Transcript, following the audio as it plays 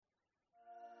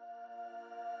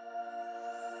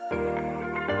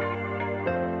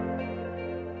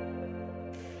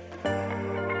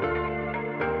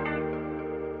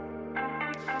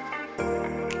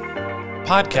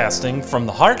Podcasting from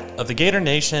the heart of the Gator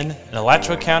Nation in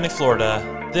Alachua County,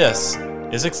 Florida, this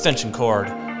is Extension Cord,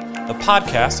 the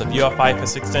podcast of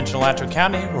UF-IFAS Extension Alachua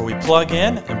County, where we plug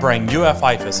in and bring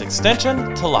UF-IFAS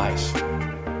Extension to life.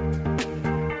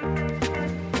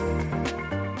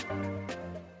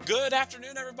 Good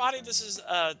afternoon, everybody. This is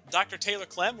Dr. Taylor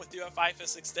Clem with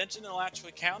UF-IFAS Extension in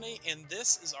Alachua County, and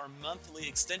this is our monthly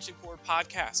Extension Cord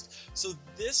podcast. So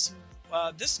this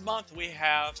month we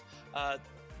have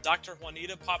Dr.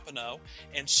 Juanita Papineau,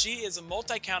 and she is a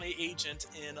multi-county agent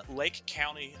in Lake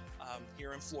County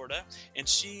here in Florida, and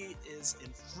she is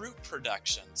in fruit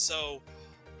production. So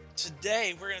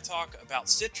today we're going to talk about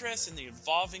citrus and the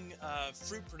evolving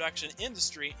fruit production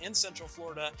industry in Central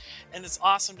Florida, and it's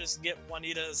awesome just to get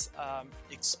Juanita's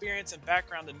experience and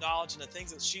background and knowledge and the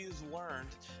things that she's learned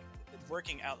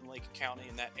working out in Lake County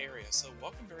in that area. So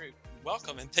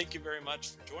welcome, and thank you very much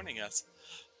for joining us.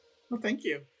 Well, thank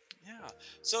you. Yeah.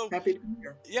 So happy to be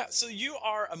here. Yeah. So you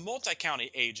are a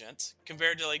multi-county agent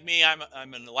compared to like me. I'm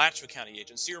an Alachua County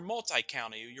agent. So you're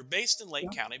multi-county. You're based in Lake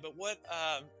County, but what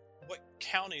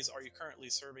counties are you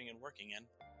currently serving and working in?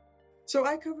 So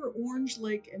I cover Orange,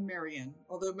 Lake, and Marion.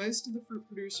 Although most of the fruit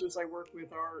producers I work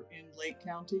with are in Lake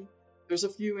County, there's a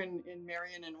few in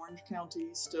Marion and Orange County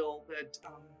still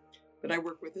that I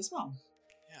work with as well.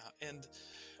 Yeah, and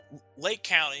Lake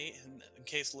County, in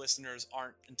case listeners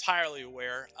aren't entirely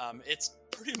aware, it's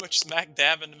pretty much smack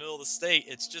dab in the middle of the state.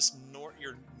 It's just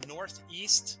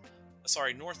northwest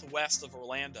of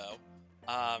Orlando,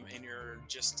 and you're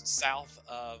just south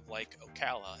of like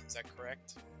Ocala. Is that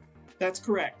correct? That's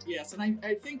correct, yes. And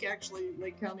I think actually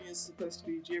Lake County is supposed to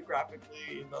be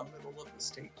geographically in the middle of the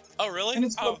state. Oh, really? And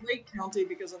it's called Lake County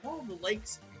because of all the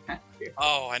lakes.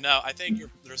 Oh, I know. I think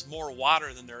there's more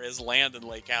water than there is land in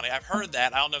Lake County. I've heard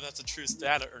that. I don't know if that's a true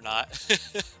stat or not.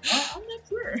 I'm not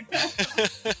sure.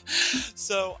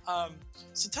 So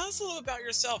tell us a little about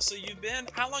yourself. So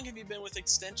how long have you been with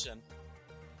Extension?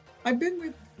 I've been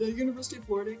with the University of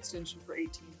Florida Extension for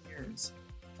 18 years.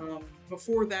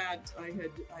 Before that, I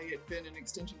had been an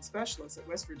extension specialist at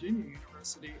West Virginia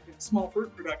University in small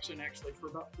fruit production, actually, for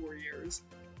about 4 years,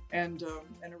 and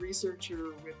a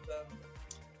researcher with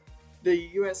the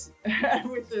U.S.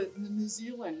 with the New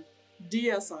Zealand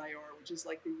DSIR, which is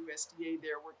like the USDA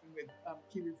there, working with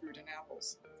kiwi fruit and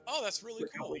apples. Oh, that's really cool.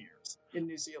 For a couple years in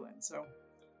New Zealand. So,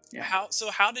 yeah.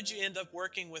 How did you end up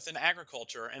working within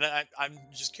agriculture? And I'm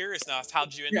just curious now, how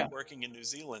did you end up working in New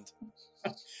Zealand?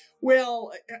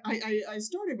 Well, I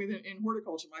started in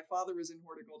horticulture. My father was in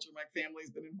horticulture. My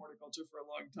family's been in horticulture for a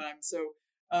long time. So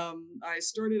I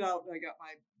started out, I got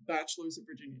my bachelor's at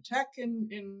Virginia Tech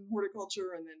in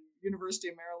horticulture, and then University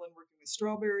of Maryland working with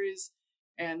strawberries.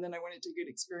 And then I wanted to get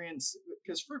experience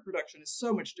because fruit production is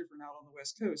so much different out on the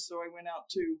West Coast. So I went out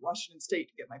to Washington State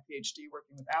to get my PhD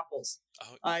working with apples.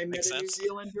 Oh, I met a New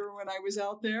Zealander when I was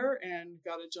out there and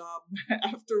got a job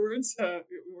afterwards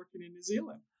working in New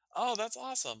Zealand. Oh, that's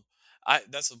awesome.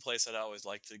 That's a place I'd always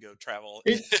like to go travel.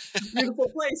 It's a beautiful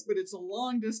place, but it's a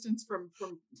long distance from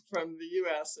the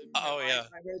U.S. And I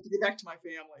wanted to get back to my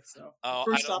family. So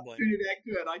first opportunity that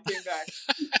good, I came back.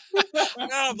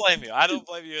 I don't blame you. I don't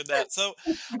blame you in that. So,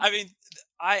 I mean,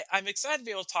 I'm excited to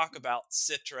be able to talk about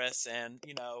citrus and,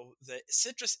 the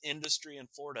citrus industry in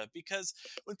Florida, because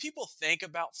when people think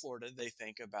about Florida, they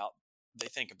think about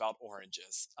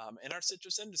oranges in our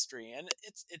citrus industry, and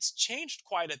it's changed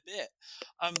quite a bit.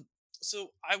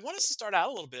 So I want us to start out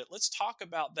a little bit. Let's talk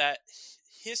about that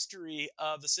history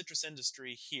of the citrus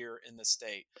industry here in the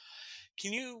state.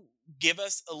 Can you give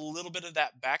us a little bit of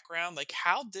that background? Like,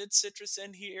 how did citrus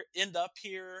end up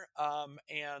here,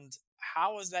 and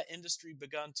how has that industry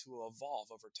begun to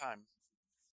evolve over time?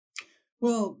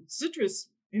 Well, citrus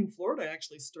in Florida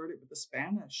actually started with the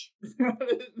Spanish.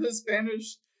 The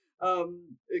Spanish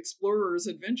explorers,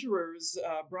 adventurers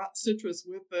brought citrus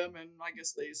with them, and I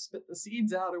guess they spit the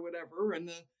seeds out or whatever, and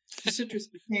the citrus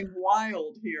became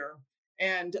wild here.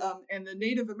 And the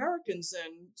Native Americans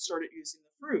then started using the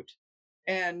fruit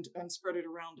and spread it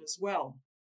around as well.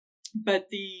 But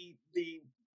the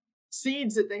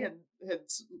seeds that they had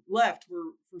left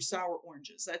were for sour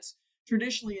oranges. That's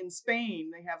traditionally in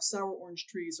Spain, they have sour orange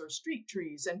trees or street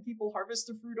trees, and people harvest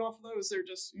the fruit off those. They're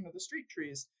just, the street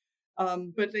trees.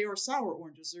 But they are sour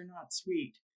oranges. They're not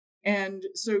sweet. And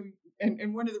so,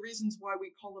 and one of the reasons why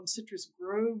we call them citrus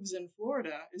groves in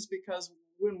Florida is because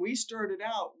when we started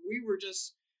out, we were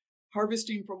just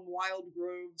harvesting from wild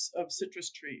groves of citrus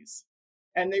trees,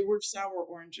 and they were sour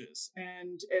oranges.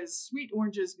 And as sweet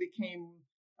oranges became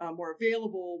more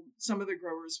available, some of the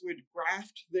growers would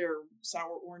graft their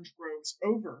sour orange groves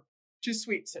over to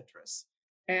sweet citrus.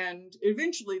 And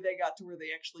eventually they got to where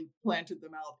they actually planted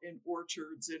them out in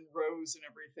orchards and rows and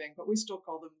everything, but we still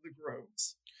call them the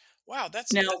groves. Wow,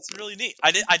 Now, that's really neat.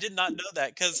 I did not know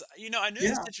that because I knew that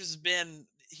yeah, citrus has been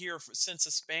here since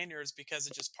the Spaniards because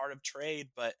it's just part of trade.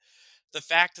 But the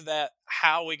fact that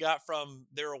how we got from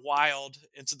they were wild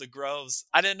into the groves,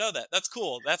 I didn't know that. That's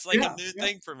cool. That's like a yeah, new yeah.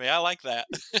 thing for me. I like that.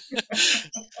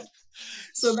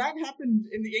 So that happened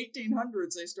in the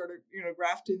 1800s. They started,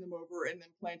 grafting them over and then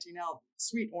planting out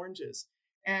sweet oranges.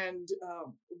 And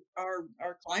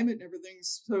our climate and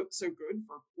everything's so good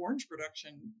for orange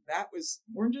production. That was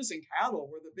oranges and cattle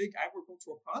were the big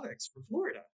agricultural products for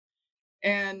Florida.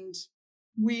 And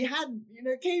we had,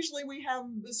 occasionally we have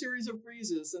a series of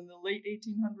freezes. In the late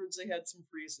 1800s, they had some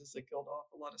freezes that killed off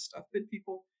a lot of stuff, but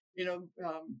people,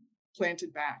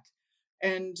 planted back.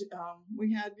 And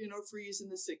we had, freeze in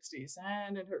the 60s,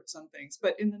 and it hurt some things.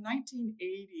 But in the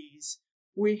 1980s,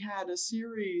 we had a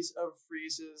series of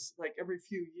freezes like every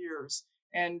few years.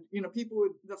 And, people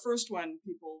would, the first one,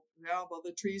 people, well,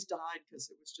 the trees died because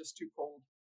it was just too cold.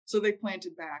 So they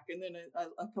planted back. And then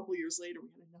a couple of years later, we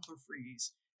had another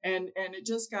freeze. And it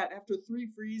just got, after 3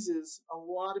 freezes, a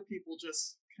lot of people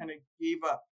just kind of gave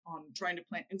up on trying to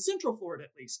plant in Central Florida,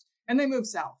 at least. And they moved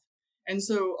south. And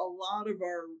so a lot of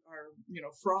our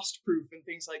frost proof and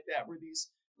things like that were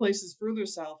these places further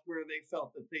south where they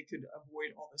felt that they could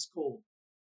avoid all this cold.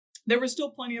 There were still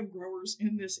plenty of growers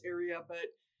in this area,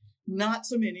 but not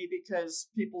so many because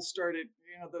people started,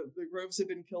 the groves have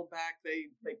been killed back.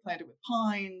 They planted with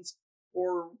pines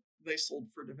or they sold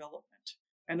for development.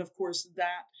 And of course,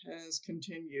 that has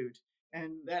continued.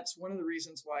 And that's one of the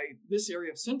reasons why this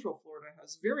area of Central Florida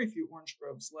has very few orange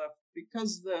groves left,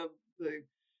 because the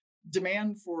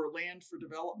demand for land for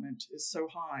development is so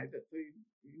high that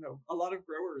a lot of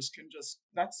growers can just,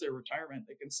 that's their retirement.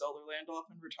 They can sell their land off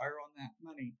and retire on that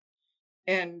money.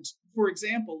 And for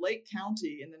example, Lake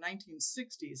County in the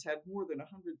 1960s had more than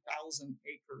 100,000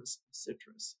 acres of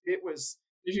citrus. It was,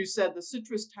 as you said, the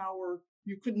citrus tower,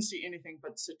 you couldn't see anything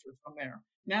but citrus from there.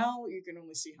 Now you can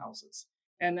only see houses.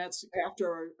 And that's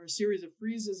after our series of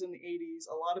freezes in the 80s,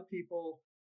 a lot of people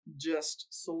just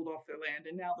sold off their land.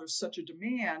 And now there's such a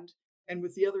demand. And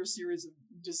with the other series of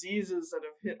diseases that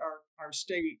have hit our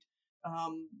state,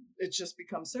 it's just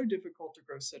become so difficult to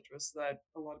grow citrus that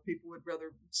a lot of people would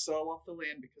rather sell off the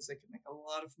land because they can make a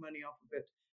lot of money off of it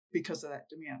because of that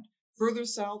demand. Further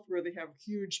south, where they have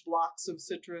huge blocks of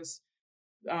citrus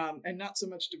and not so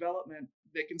much development,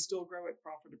 they can still grow it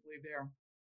profitably there.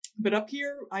 But up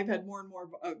here, I've had more and more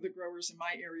of the growers in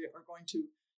my area are going to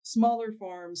smaller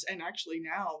farms, and actually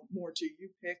now more to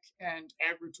U-Pick and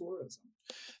agritourism.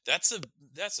 That's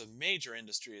a major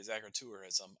industry is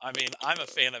agritourism. I mean, I'm a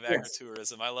fan of Yes.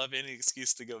 agritourism. I love any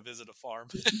excuse to go visit a farm.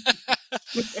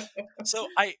 So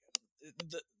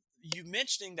the you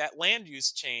mentioning that land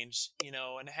use change,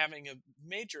 and having a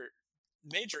major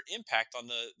impact on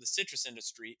the citrus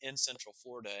industry in Central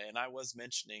Florida. And I was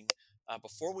mentioning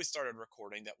before we started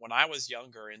recording that when I was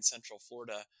younger in Central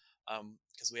Florida,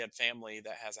 because we had family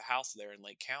that has a house there in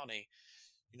Lake County,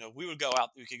 we could go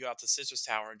out to Citrus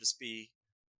Tower and just be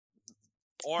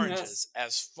Yes. oranges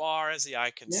as far as the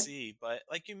eye can Yeah. see. But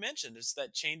like you mentioned, it's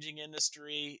that changing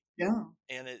industry, Yeah.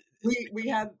 and it's We becoming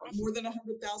had more more profitable. than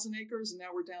 100,000 acres, and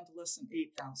now we're down to less than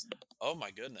 8,000. Oh my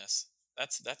goodness,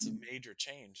 that's a major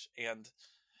change. And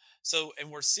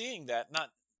we're seeing that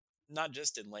not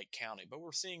just in Lake County, but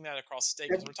we're seeing that across the state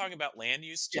because we're talking about land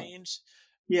use Yeah. change.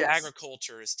 Yes.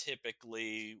 Agriculture is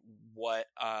typically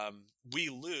what we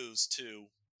lose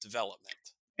to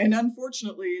development. And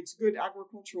unfortunately, it's good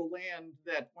agricultural land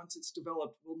that once it's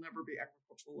developed will never be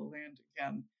agricultural land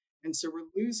again. And so we're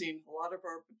losing a lot of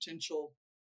our potential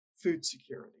food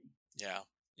security. Yeah,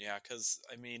 yeah, because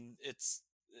I mean it's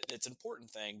important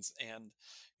things, and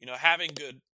having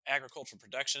good agricultural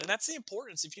production, and that's the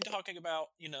importance. If you're talking about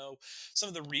some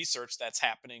of the research that's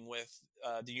happening with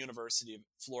the University of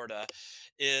Florida,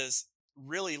 is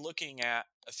really looking at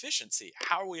efficiency.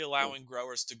 How are we allowing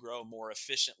growers to grow more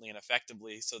efficiently and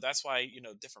effectively? So that's why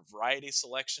different variety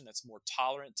selection that's more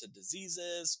tolerant to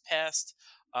diseases, pests.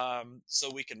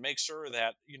 So we can make sure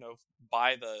that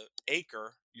by the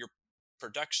acre your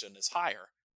production is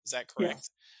higher. Is that Yes. correct?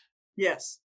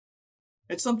 Yes.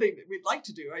 It's something that we'd like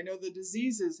to do. I know the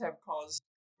diseases have caused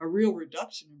a real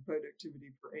reduction in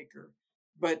productivity per acre,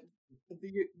 but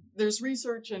there's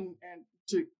research and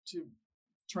to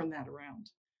turn that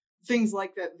around. Things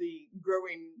like that, the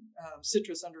growing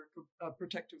citrus under a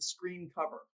protective screen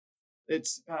cover.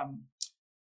 It's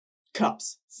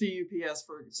CUPS, CUPS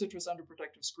for citrus under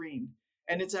protective screen.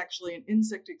 and it's actually an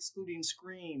insect excluding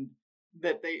screen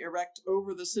that they erect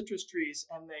over the citrus trees,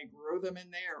 and they grow them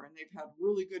in there, and they've had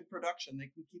really good production.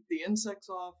 They can keep the insects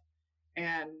off,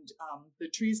 and the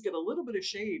trees get a little bit of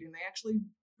shade, and they actually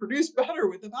produce better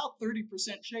with about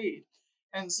 30% shade.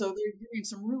 And so they're getting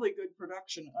some really good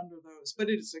production under those, but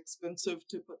it is expensive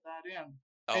to put that in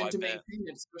Oh, and I to bet. maintain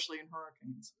it, especially in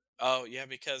hurricanes. Oh, yeah,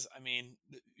 because I mean,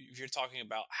 if you're talking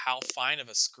about how fine of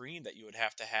a screen that you would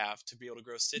have to be able to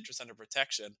grow citrus under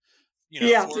protection,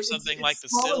 Yeah, for something like it's the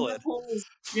small enough psyllid. holes.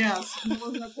 Yeah,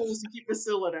 small enough holes to keep the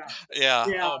psyllid out. Yeah.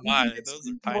 Yeah, Oh you can my, get those are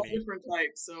screens of all tiny. different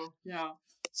types. So yeah,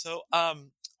 So,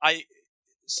 I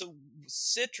so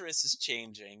citrus is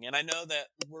changing, and I know that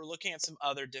we're looking at some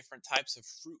other different types of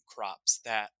fruit crops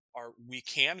that are we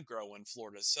can grow in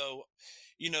Florida. So,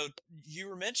 you know, you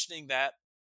were mentioning that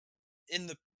in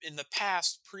the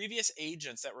past, previous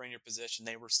agents that were in your position,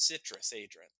 they were citrus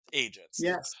agents.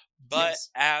 yes, But yes.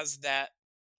 as that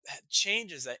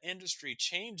changes, that industry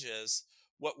changes,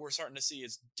 what we're starting to see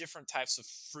is different types of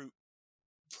fruit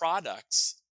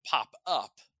products pop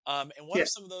up. And what are Yeah.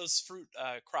 some of those fruit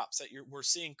crops that we're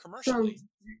seeing So, commercially?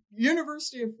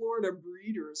 University of Florida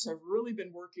breeders have really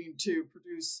been working to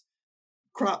produce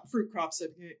fruit crops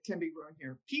that can be grown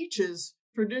here. Peaches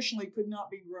traditionally could not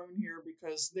be grown here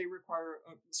because they require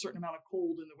a certain amount of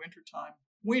cold in the wintertime.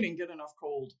 We didn't get enough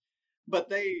cold, but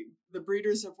the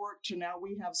breeders have worked to now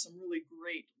we have some really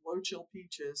great low chill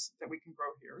peaches that we can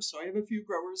grow here. So I have a few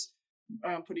growers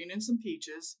putting in some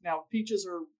peaches. Now peaches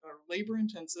are labor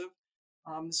intensive,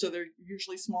 so they're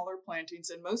usually smaller plantings,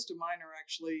 and most of mine are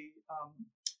actually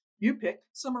you pick.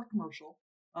 Some are commercial,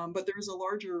 but there is a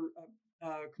larger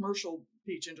commercial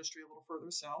peach industry a little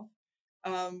further south.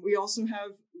 We also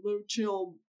have low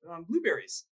chill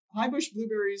blueberries. High bush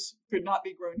blueberries could not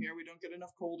be grown here. We don't get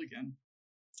enough cold again.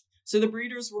 So the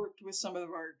breeders worked with some of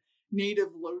our native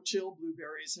low chill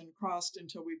blueberries and crossed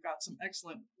until we've got some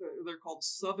excellent, they're called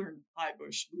southern high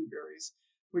bush blueberries,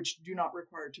 which do not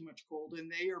require too much cold,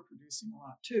 and they are producing a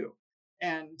lot too.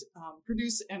 And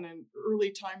produce in an early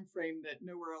time frame that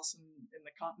nowhere else in the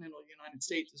continental United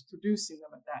States is producing them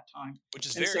at that time. Which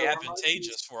is And very so our markets,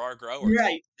 advantageous for our growers.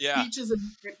 right, Yeah, peaches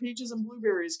and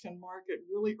blueberries can market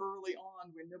really early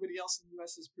on when nobody else in the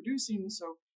U.S. is producing.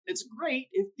 So it's great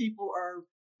if people are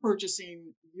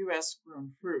purchasing U.S.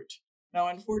 grown fruit. Now,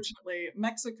 unfortunately,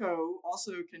 Mexico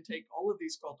also can take all of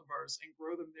these cultivars and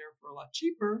grow them there for a lot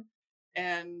cheaper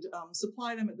and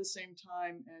supply them at the same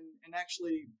time, and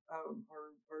actually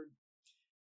are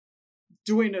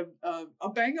doing a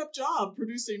bang up job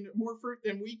producing more fruit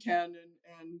than we can,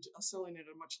 and selling it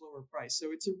at a much lower price.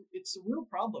 So it's a real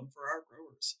problem for our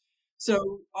growers.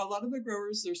 So a lot of the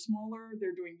growers, they're smaller.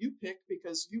 They're doing U-Pick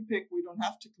because U-Pick we don't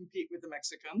have to compete with the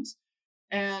Mexicans,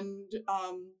 and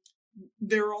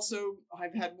they're also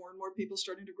I've had more and more people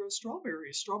starting to grow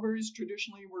strawberries. Strawberries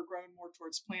traditionally were grown more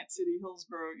towards Plant City,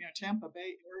 Hillsborough, Tampa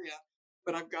Bay area,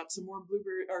 but I've got some more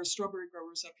blueberry or strawberry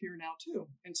growers up here now too.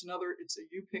 It's a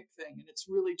you pick thing, and it's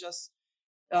really just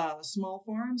small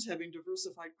farms having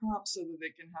diversified crops so that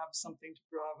they can have something to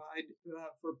provide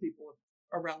for people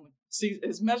around the season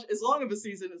as long of a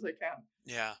season as they can.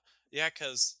 yeah, yeah.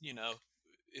 Because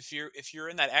if you're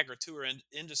in that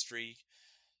industry,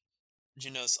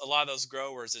 a lot of those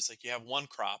growers, it's like you have one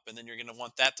crop, and then you're going to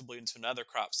want that to bleed into another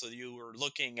crop. So you were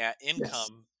looking at Yes,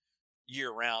 income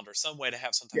year round, or some way to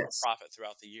have some type of yes. profit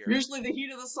throughout the year. Usually, the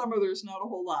heat of the summer, there's not a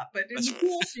whole lot, but in That's the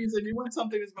cool season, you want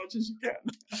something as much as you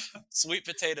can. sweet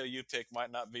potato you pick might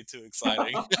not be too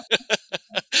exciting.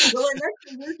 Well, I'm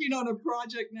actually working on a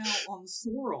project now on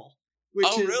sorrel, which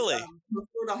Oh, is really? the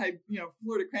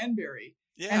Florida cranberry,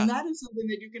 Yeah. and that is something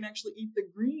that you can actually eat the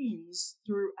greens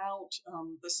throughout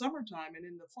the summertime, and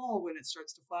in the fall when it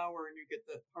starts to flower and you get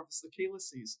the harvest the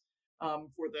calyces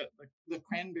for the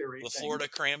cranberry The thing. Florida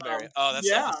cranberry. Oh, that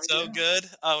stuff Yeah, is so yeah, good.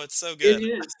 Oh, it's so it good.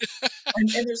 is. And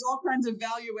there's all kinds of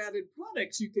value added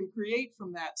products you can create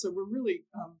from that. So we're really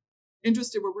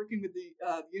interested. We're working with the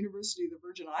University of the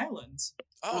Virgin Islands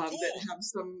Oh, that cool. have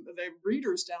the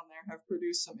breeders down there have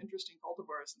produced some interesting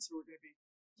cultivars, and so we're going to be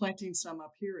planting some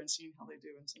up here and seeing how they do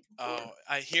in Central Florida. Oh,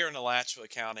 I hear in Alachua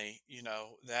County,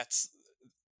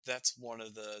 that's one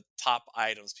of the top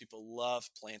items. People love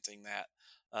planting that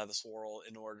the swirl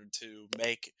in order to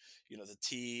make the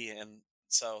tea, and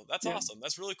so that's Yeah, awesome.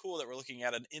 That's really cool that we're looking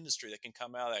at an industry that can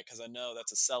come out of that because I know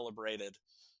that's a celebrated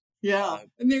yeah.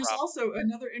 And there's crop. also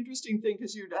another interesting thing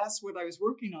because you'd asked what I was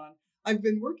working on. I've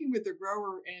been working with a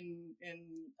grower in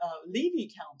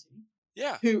Levy County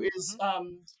Yeah. who is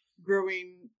Hmm.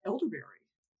 growing elderberry.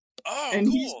 Oh, and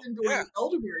he's cool. been Yeah. doing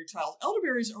elderberry trials.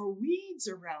 Elderberries are weeds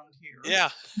around here. Yeah.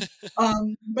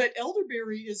 But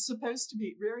elderberry is supposed to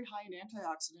be very high in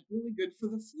antioxidant, really good for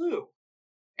the flu.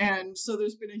 And so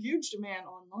there's been a huge demand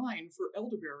online for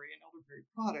elderberry and elderberry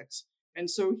products. And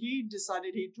so he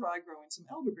decided he'd try growing some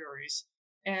elderberries.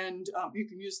 And you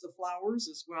can use the flowers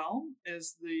as well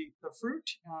as the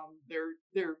fruit.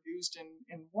 They're used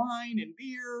in wine and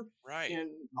beer, Right.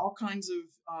 in all kinds of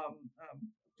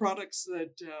products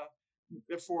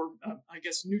that for I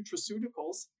guess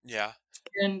nutraceuticals. Yeah.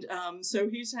 And so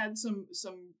he's had some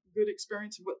good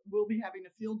experience. We'll be having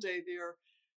a field day there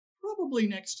probably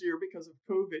next year because of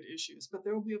COVID issues, but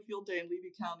there will be a field day in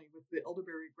Levy County with the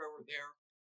elderberry grower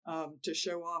there to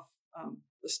show off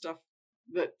the stuff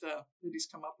that he's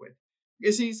come up with.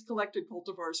 Because he's collected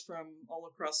cultivars from all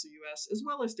across the U.S. as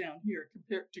well as down here,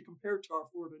 compared to our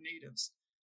Florida natives.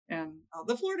 And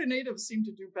the Florida natives seem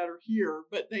to do better here,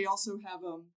 but they also have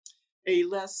a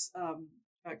less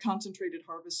concentrated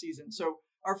harvest season. So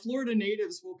our Florida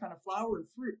natives will kind of flower and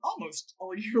fruit almost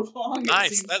all year long. It Nice.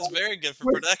 seems That's like. very good for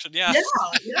Which, production. Yeah. yeah,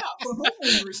 yeah, for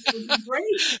homeowners it would be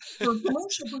great. For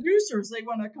commercial producers, they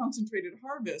want a concentrated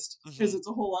harvest because Hmm. it's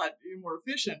a whole lot more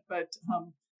efficient. But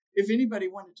if anybody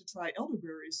wanted to try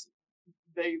elderberries,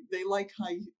 they like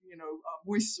high,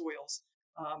 moist soils.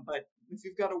 But if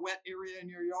you've got a wet area in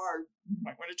your yard, you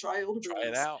might want to try Try it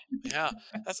elderberries. out. Yeah.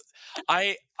 That's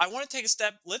I want to take a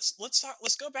step. Let's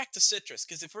go back to citrus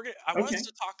because if we're gonna, I want us Okay.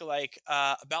 to talk like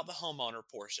about the homeowner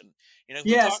portion. We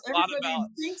Yes, talk a lot about.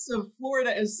 everybody thinks of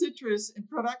Florida as citrus in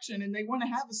production, and they want to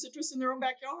have a citrus in their own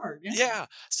backyard. Yeah. Yeah.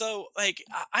 So, like,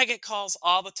 I get calls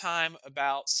all the time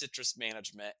about citrus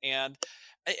management, and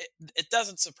it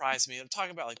doesn't surprise me. I'm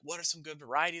talking about, like, what are some good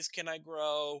varieties can I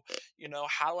grow?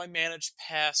 How do I manage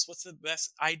pests? What's the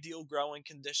best ideal growing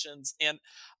conditions? And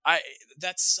I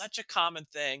that's such a common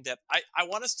thing that I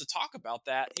want us to talk about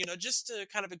that, just to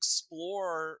kind of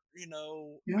explore,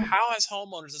 Yeah. how as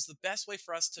homeowners is the best way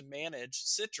for us to manage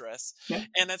citrus. Yeah.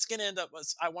 And that's going to end up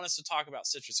with, I want us to talk about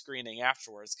citrus screening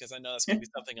afterwards because I know that's going to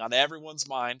be something on everyone's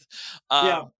mind.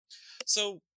 Yeah.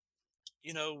 So,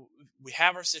 you know, we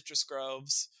have our citrus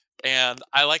groves. And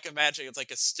I like imagining it's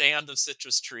like a stand of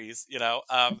citrus trees,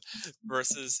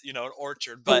 versus, an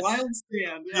orchard. A But wild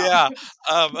stand. Yeah.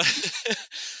 yeah. Um,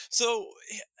 so,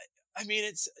 I mean,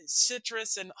 it's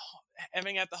citrus and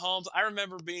having at the homes. I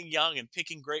remember being young and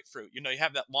picking grapefruit. You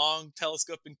have that long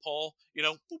telescoping pole,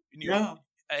 boop, Yeah.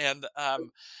 and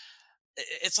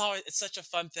it's such a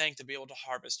fun thing to be able to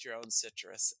harvest your own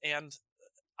citrus. And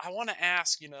I want to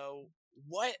ask,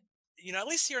 what at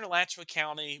least here in Alachua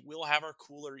County, we'll have our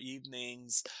cooler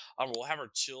evenings. We'll have our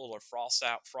chilled or frost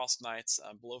nights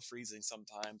below freezing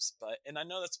sometimes. And I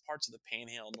know that's parts of the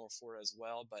Panhandle, North Florida as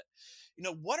well. But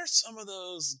what are some of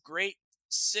those great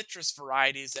citrus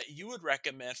varieties that you would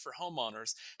recommend for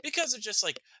homeowners because they're just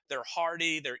like they're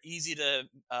hardy, they're easy to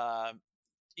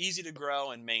grow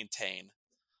and maintain.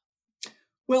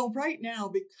 Well, right now,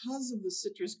 because of the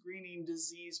citrus greening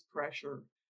disease pressure,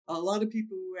 a lot of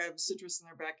people who have citrus in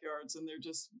their backyards and they're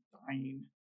just dying.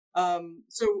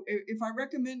 So if I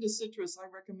recommend a citrus, I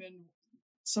recommend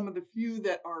some of the few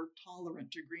that are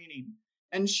tolerant to greening.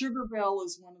 And Sugar Bell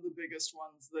is one of the biggest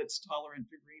ones that's tolerant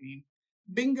to greening.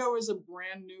 Bingo is a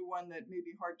brand new one that may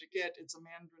be hard to get. It's a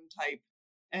mandarin type.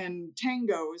 And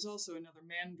Tango is also another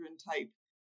mandarin type.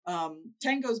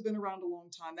 Tango's been around a long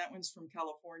time. That one's from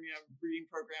California, breeding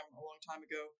program a long time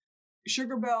ago.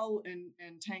 Sugar Bell and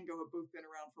Tango have both been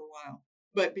around for a while,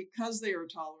 but because they are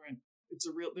tolerant, there's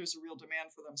a real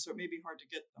demand for them. So it may be hard to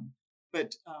get them.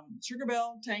 But Sugar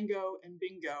Bell, Tango, and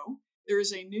Bingo. There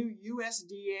is a new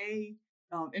USDA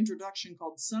introduction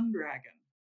called Sun Dragon,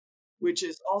 which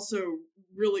is also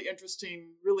really interesting,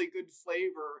 really good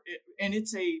flavor, and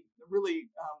it's a really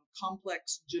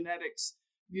complex genetics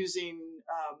using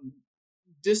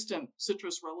distant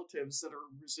citrus relatives that are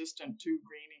resistant to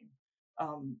greening,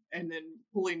 and then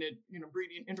pulling it,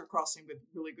 breeding, intercrossing with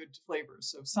really good flavors.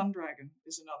 So Sun Dragon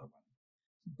is another one.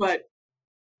 But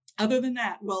other than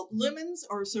that, well, lemons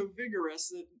are so vigorous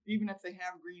that even if they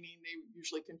have greening, they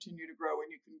usually continue to grow,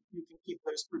 and you can keep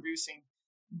those producing.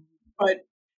 But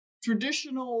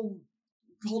traditional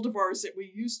cultivars that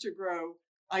we used to grow,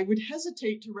 I would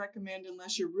hesitate to recommend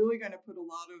unless you're really going to put a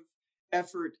lot of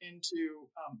effort into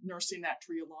nursing that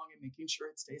tree along and making sure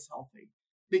it stays healthy.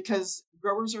 Because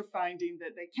growers are finding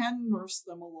that they can nurse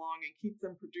them along and keep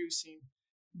them producing,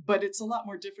 but it's a lot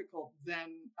more difficult than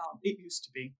it used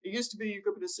to be. It used to be you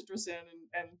could put a citrus in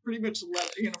and pretty much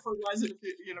fertilize it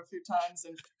a few times,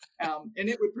 and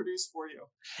it would produce for you.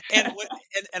 And what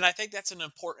and I think that's an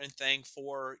important thing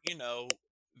for,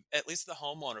 at least the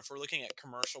homeowner, if we're looking at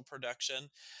commercial production,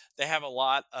 they have a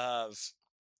lot of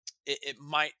it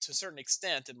might, to a certain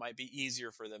extent, it might be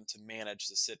easier for them to manage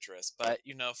the citrus. But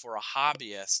for a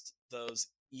hobbyist, those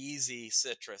easy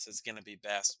citrus is going to be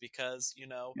best because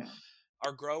Yeah.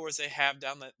 our growers, they have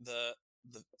down the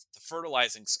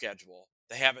fertilizing schedule.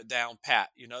 They have it down pat.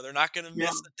 They're not going to Yeah.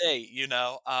 miss a date. Yeah.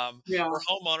 Where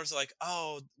homeowners are like,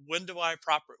 oh, when's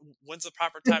the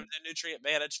proper time to do nutrient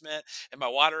management? Am I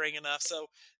watering enough? So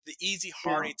the easy, Yeah.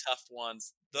 hardy, tough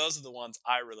ones, those are the ones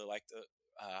I really like to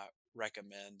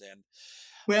recommend. And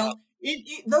uh, Well,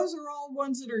 those are all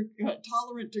ones that are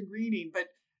tolerant to greening, but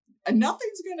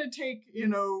nothing's going to take,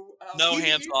 no even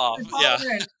hands if off. you're Yeah.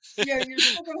 tolerant, yeah, you're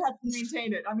still going to have to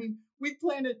maintain it. I mean, we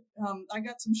planted, I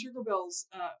got some sugar bells,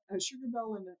 a sugar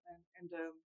bell and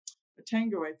a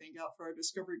tango, I think, out for our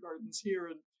discovery gardens here.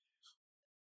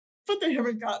 But they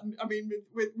haven't gotten, I mean,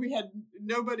 we had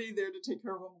nobody there to take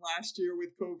care of them last year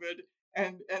with COVID.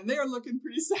 And they're looking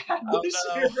pretty sad Oh this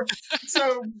no. year.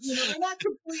 So, they're not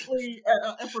completely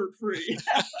effort free.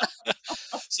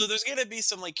 So there's going to be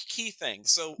some like key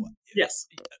things. So Yes.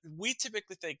 we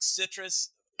typically think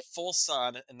citrus, full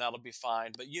sun, and that'll be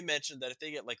fine. But you mentioned that if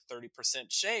they get like 30%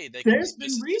 shade, they can be There's been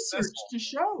just as research successful. to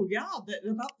show, yeah, that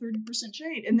about 30%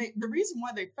 shade. And the reason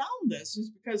why they found this is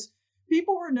because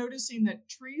people were noticing that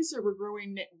trees that were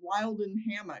growing wild in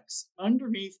hammocks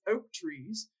underneath oak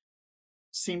trees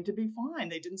seemed to be fine.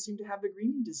 They didn't seem to have the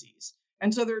greening disease.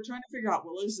 And so they're trying to figure out,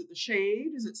 well, is it the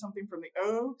shade? Is it something from the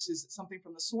oaks? Is it something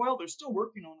from the soil? They're still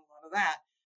working on a lot of that.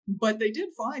 But they did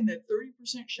find that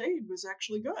 30% shade was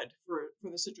actually good for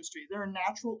the citrus tree. They're a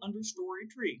natural understory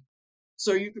tree.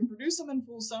 So you can produce them in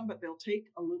full sun, but they'll take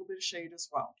a little bit of shade as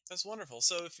well. That's wonderful.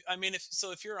 So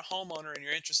if you're a homeowner and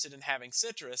you're interested in having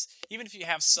citrus, even if you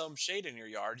have some shade in your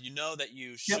yard, you know that you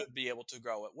Yep. should be able to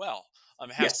grow it well.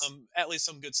 Have Yes. at least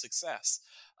some good success.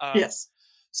 Um, Yes.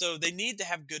 so they need to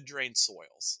have good drained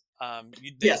soils. They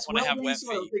don't Yes. want to Well have drained wet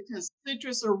soil feet. because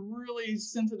citrus are really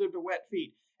sensitive to wet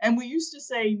feet. And we used to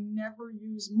say never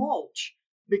use mulch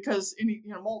because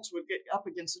mulch would get up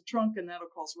against the trunk and that'll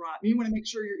cause rot. And you want to make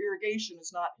sure your irrigation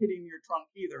is not hitting your trunk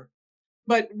either.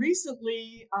 But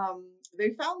recently, they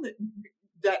found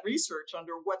that research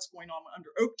under what's going on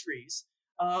under oak trees.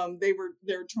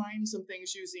 They're trying some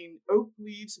things using oak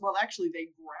leaves. Well, actually, they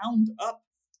ground up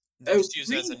They just use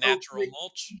it as a green oak natural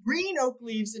mulch. green oak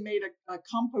leaves and made a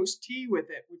compost tea with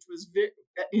it, which was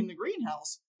in the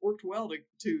greenhouse worked well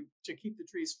to keep the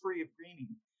trees free of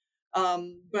greening.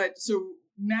 But so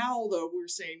now though we're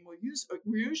saying, well,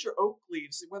 use your oak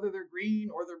leaves, whether they're green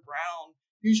or they're brown.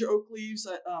 Use your oak leaves.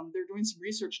 They're doing some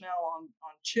research now on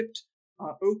chipped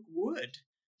oak wood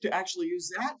to actually use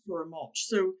that for a mulch.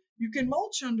 So you can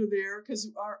mulch under there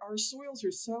because our soils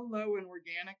are so low in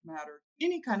organic matter.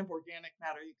 Any kind of organic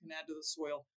matter you can add to the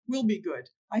soil will be good.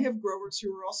 I have growers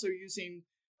who are also using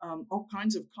all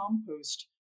kinds of compost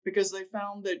because they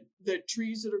found that the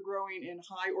trees that are growing in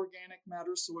high organic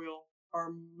matter soil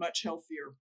are much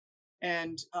healthier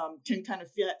and can kind of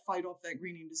fight off that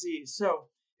greening disease. So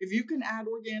if you can add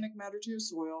organic matter to your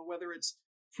soil, whether it's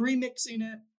pre-mixing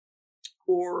it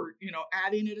or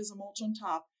adding it as a mulch on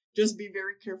top, just be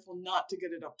very careful not to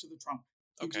get it up to the trunk.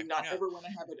 You Okay. do not Yeah. ever want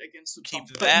to have it against the Keep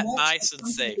trunk. But that mulch nice and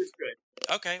safe. is good.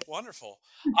 Okay, wonderful.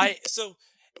 I so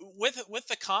with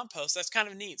the compost, that's kind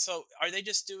of neat. So are they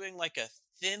just doing like a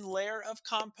thin layer of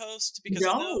compost? Because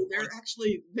I know, No, or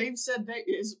they've said they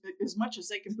as much as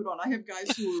they can put on. I have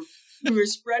guys who are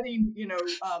spreading,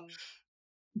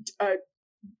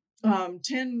 uh,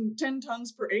 10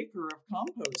 tons per acre of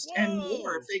compost and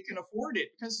more if whoa, they can afford it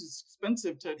because it's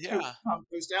expensive to tote yeah.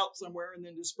 compost out somewhere and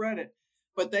then to spread it.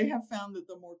 But they have found that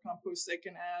the more compost they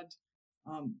can add,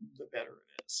 the better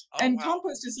it is. Oh And wow.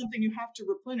 compost is something you have to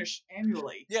replenish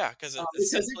annually Yeah, because it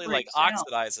because it essentially like breaks down.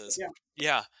 oxidizes. Yeah.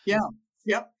 Yeah. Yeah.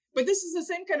 Yep. But this is the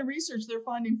same kind of research they're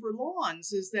finding for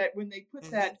lawns is that when they put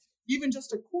Hmm. that even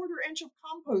just a quarter inch of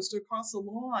compost across a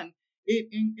lawn, it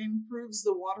improves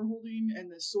the water holding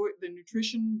and the soil, the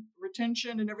nutrition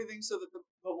retention and everything so that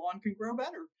the lawn can grow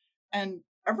better and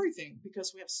everything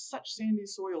because we have such sandy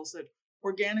soils that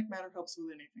organic matter helps with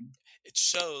anything. It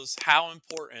shows how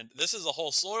important this is a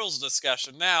whole soils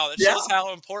discussion now. It Yeah. shows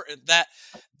how important that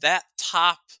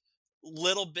top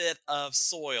little bit of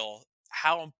soil,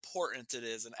 how important it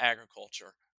is in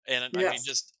agriculture. And I mean Yes.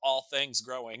 just all things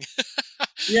growing.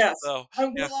 Yes. So yeah.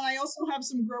 Well, and I also have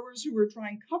some growers who were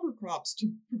trying cover crops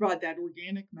to provide that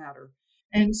organic matter.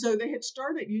 And so they had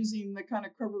started using the kind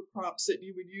of cover crops that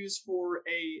you would use for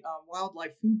a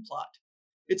wildlife food plot.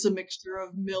 It's a mixture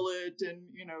of millet and,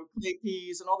 clay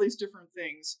peas and all these different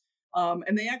things.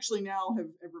 And they actually now have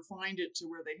refined it to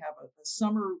where they have a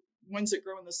summer ones that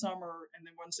grow in the summer and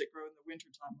then ones that grow in the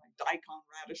wintertime, like daikon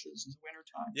radishes in the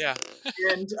wintertime. Yeah.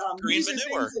 And Green these are things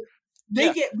manure. that they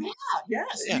Yeah. get,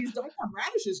 yes, Yeah. these daikon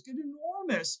radishes get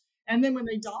enormous. And then when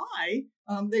they die,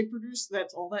 they produce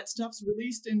all that stuff's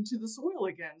released into the soil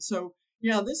again. So,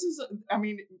 yeah, this is, I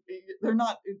mean, they're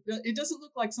not, it doesn't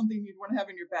look like something you'd want to have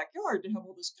in your backyard to have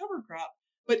all this cover crop.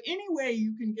 But any way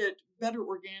you can get better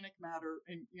organic matter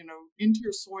and, into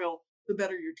your soil, the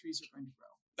better your trees are going to grow.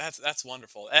 That's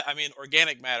wonderful. I mean,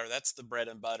 organic matter, that's the bread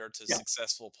and butter to Yeah,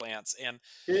 successful plants. And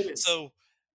it is. so,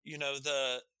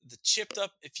 the chipped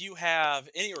up, if you have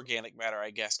any organic matter, I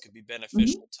guess could be Hmm.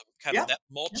 beneficial to kind of Yeah, that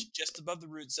yeah, mulch just above the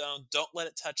root zone. Don't let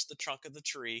it touch the trunk of the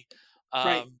tree.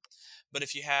 right. Um, but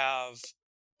if you have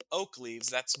oak leaves,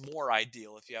 that's more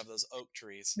ideal if you have those oak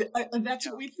trees. That's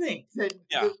what we think. That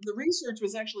Yeah. the research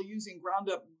was actually using ground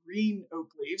up green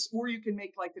oak leaves, or you can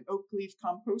make like an oak leaf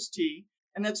compost tea,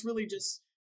 and that's really just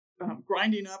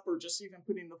grinding up or just even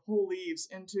putting the whole leaves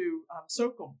into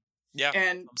soak them. Yeah.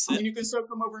 And That's I it. mean, you can soak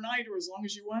them overnight or as long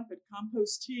as you want, but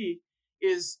compost tea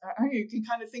is, I mean, you can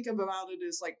kind of think about it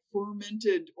as like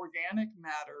fermented organic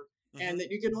matter, Hmm. and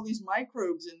that you get all these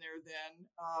microbes in there then.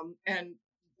 And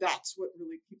that's what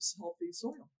really keeps healthy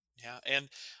soil. Yeah. And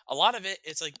a lot of it,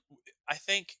 it's like, I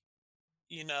think,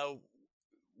 you know,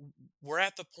 we're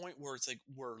at the point where it's like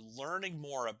we're learning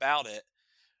more about it.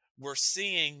 We're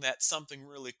seeing that something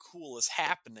really cool is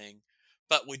happening,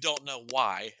 but we don't know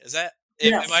why. Is that,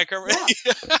 am I Yes. correct?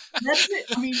 Yeah. That's it.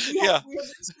 I mean, Yeah. we have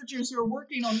researchers who are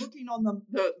working on looking on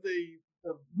the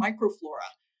microflora.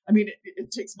 I mean,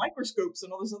 it takes microscopes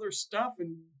and all this other stuff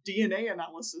and DNA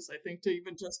analysis, I think, to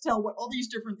even just tell what all these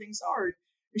different things are.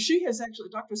 She has actually,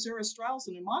 Dr. Sarah Strauss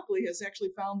in Immokalee has actually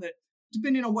found that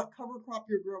depending on what cover crop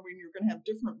you're growing, you're going to have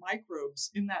different microbes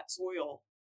in that soil.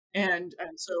 And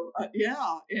so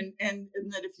yeah, and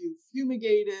that if you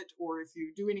fumigate it or if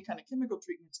you do any kind of chemical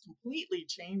treatments, completely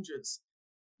changes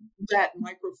that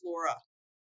microflora.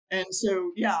 And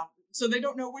so, yeah, so they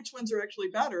don't know which ones are actually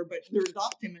better, but they're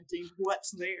documenting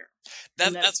what's there.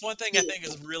 And That's that's one thing I really think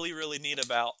is cool. really, really neat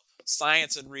about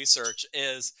science and research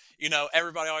is,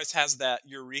 everybody always has that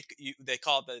eureka, they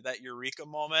call it that eureka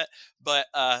moment, but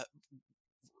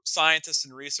scientists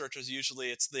and researchers usually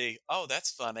it's the, oh,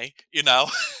 that's funny,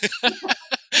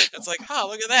 It's like, huh,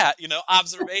 look at that,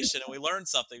 observation, and we learn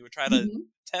something. We try to Mhm.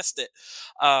 test it.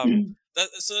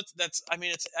 So that's, I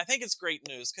mean, I think it's great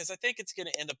news because I think it's going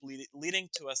to end up leading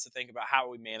to us to think about how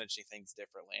we managing things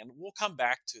differently, and we'll come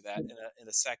back to that in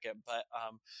a second. But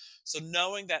so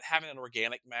knowing that having an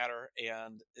organic matter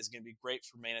and is going to be great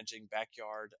for managing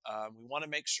backyard, we want to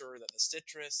make sure that the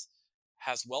citrus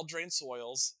has well drained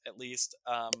soils at least,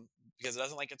 because it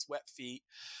doesn't like its wet feet.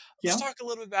 Let's Yeah. talk a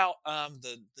little bit about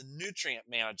the nutrient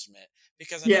management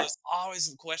because I know Yes. there's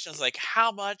always questions like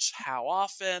how much, how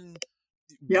often,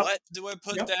 Yep. what do I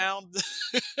put Yep. down?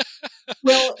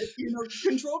 Well,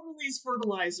 controlled release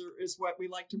fertilizer is what we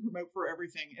like to promote for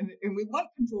everything. And we want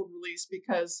controlled release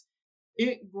because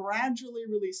it gradually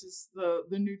releases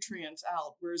the nutrients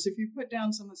out. Whereas if you put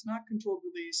down some that's not controlled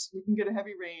release, we can get a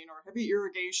heavy rain or heavy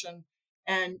irrigation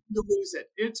and you lose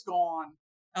it. It's gone.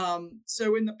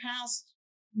 So in the past,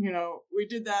 we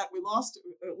did that. We lost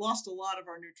a lot of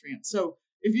our nutrients. So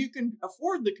if you can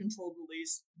afford the controlled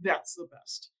release, that's the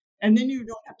best. And then you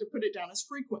don't have to put it down as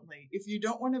frequently. If you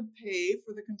don't want to pay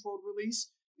for the controlled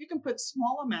release, you can put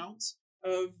small amounts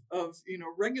of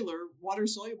regular water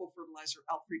soluble fertilizer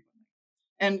out frequently.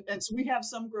 And so we have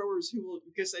some growers who will,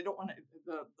 because they don't want to,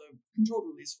 the controlled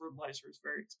release fertilizer is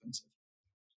very expensive,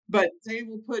 but they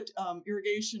will put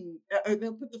irrigation.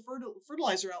 They'll put the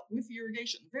fertilizer out with the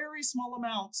irrigation, very small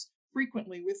amounts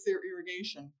frequently with their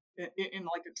irrigation in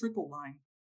like a trickle line,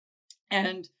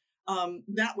 and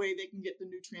that way they can get the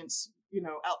nutrients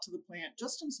out to the plant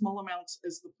just in small amounts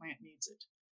as the plant needs it.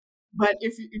 But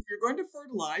if you're going to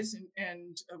fertilize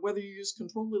and whether you use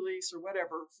controlled release or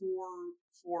whatever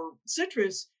for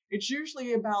citrus, it's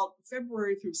usually about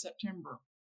February through September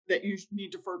that you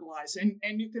need to fertilize, and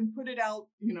you can put it out.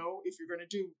 If you're going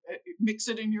to do mix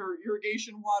it in your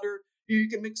irrigation water, you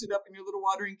can mix it up in your little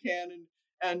watering can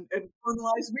and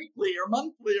fertilize weekly or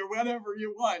monthly or whatever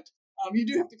you want. You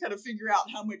do have to kind of figure out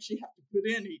how much you have to put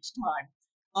in each time.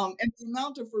 And the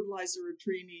amount of fertilizer a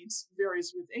tree needs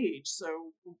varies with age.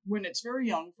 So when it's very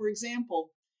young, for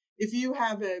example, if you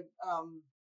have a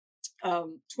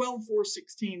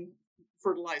 12-4-16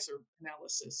 fertilizer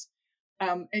analysis,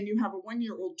 and you have a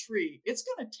 1-year-old tree, it's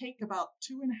going to take about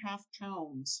 2.5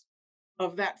 pounds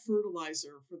of that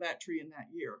fertilizer for that tree in that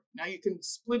year. Now you can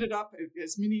split it up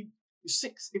as many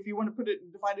 6 if you want to put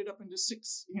it divide it up into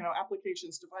 6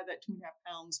 applications. Divide that 2.5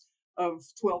 pounds of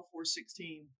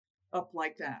 12-4-16 up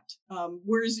like that.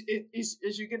 Whereas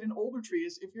as you get an older tree,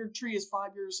 is if your tree is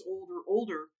 5 years old or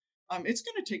older, it's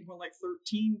going to take more like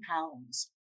 13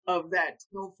 pounds of that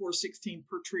 12,416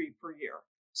 per tree per year.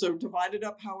 So divide it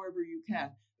up however you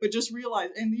can. But just realize,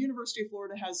 and the University of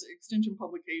Florida has extension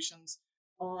publications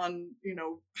on,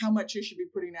 how much you should be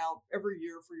putting out every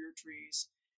year for your trees.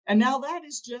 And now that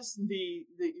is just the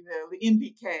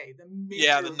NPK, the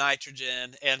Yeah, the major.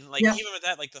 nitrogen, and Yeah, even with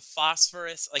that, the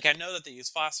phosphorus. I know that they use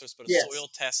phosphorus, but a yes. soil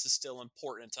test is still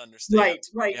important to understand. Right,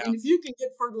 right. Yeah. And if you can get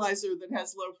fertilizer that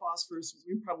has low phosphorus,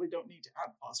 we probably don't need to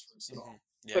add phosphorus at all.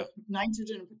 Yeah. But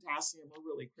nitrogen and potassium are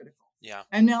really critical. Yeah.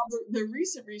 And now the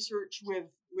recent research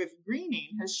with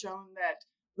greening has shown that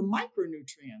the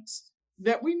micronutrients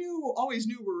that we always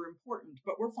knew were important,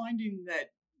 but we're finding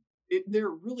that they're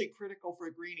really critical for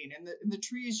greening, and the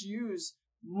trees use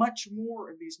much more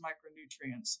of these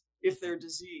micronutrients if they're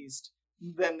diseased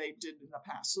than they did in the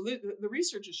past. So the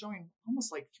research is showing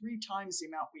almost like 3 times the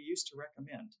amount we used to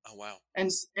recommend. Oh wow. And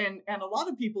a lot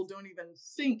of people don't even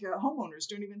think, homeowners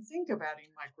don't even think of adding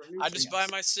micronutrients. I just buy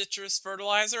my citrus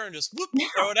fertilizer and just Yeah.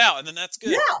 throw it out, and then that's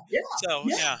good. Yeah, So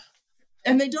yeah.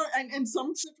 And they don't, and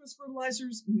some citrus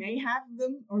fertilizers may have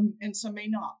them, and some may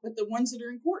not. But the ones that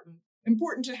are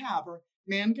important to have are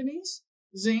manganese,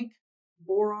 zinc,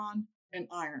 boron, and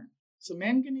iron. So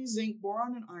manganese, zinc,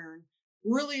 boron, and iron,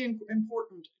 really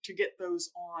important to get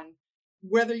those on.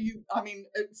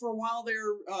 For a while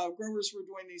there, growers were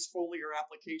doing these foliar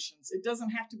applications. It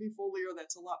doesn't have to be foliar.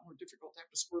 That's a lot more difficult to have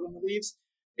to squirt on the leaves.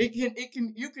 You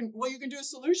can do a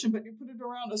solution, but you put it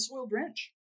around a soil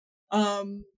drench.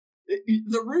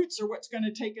 The roots are what's going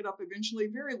to take it up eventually.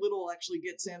 Very little actually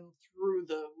gets in through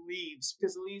the leaves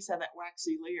because the leaves have that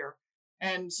waxy layer.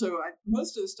 And so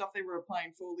most of the stuff they were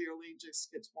applying foliarly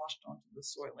just gets washed onto the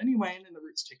soil anyway, and then the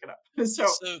roots take it up. So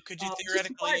could you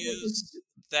theoretically use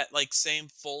that same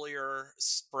foliar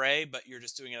spray, but you're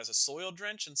just doing it as a soil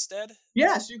drench instead?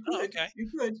 Yes, you could. Oh, okay. You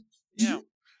could. Yeah.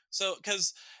 So,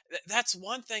 because that's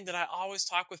one thing that I always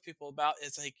talk with people about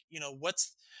is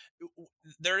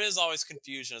there is always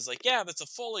confusion. It's yeah, that's a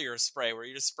foliar spray where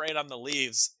you just spray it on the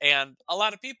leaves. And a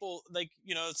lot of people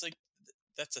it's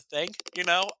that's a thing,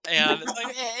 and it's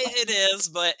it is,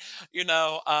 but,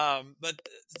 but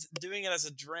doing it as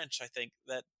a drench, I think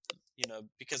that,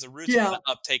 because the roots are going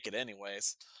to uptake it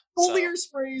anyways. Foliar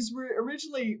sprays were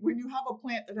originally, when you have a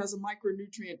plant that has a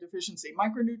micronutrient deficiency,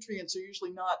 micronutrients are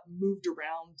usually not moved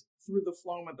around through the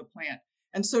phloem of the plant.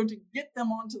 And so to get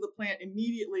them onto the plant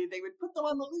immediately, they would put them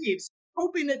on the leaves,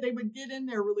 hoping that they would get in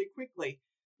there really quickly.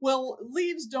 Well,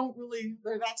 leaves don't really,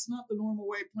 that's not the normal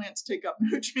way plants take up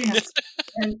nutrients.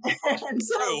 and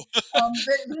so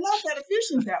they're not that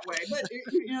efficient that way. But,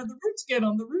 the roots get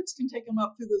them. The roots can take them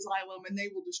up through the xylem, and they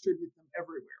will distribute them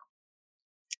everywhere.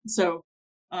 So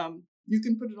you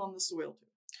can put it on the soil too.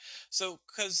 So,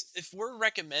 because if we're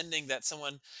recommending that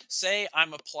someone, say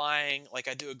I'm applying,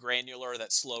 I do a granular,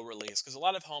 that slow release, because a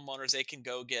lot of homeowners, they can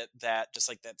go get that,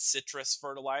 just that citrus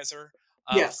fertilizer.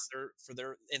 Yes. For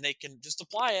their, and they can just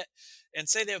apply it, and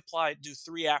say they do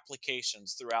 3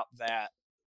 applications throughout that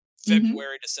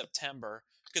February to September.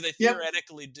 Could they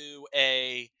theoretically do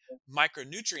a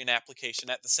micronutrient application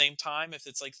at the same time if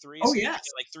it's 3? Oh, so yes.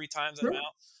 3 times that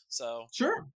amount. So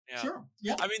sure.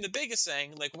 Yeah. I mean, the biggest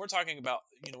thing, we're talking about,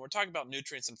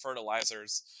 nutrients and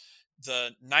fertilizers.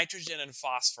 The nitrogen and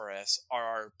phosphorus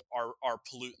are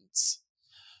pollutants.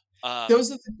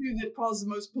 Those are the 2 that cause the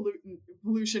most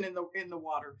pollution in the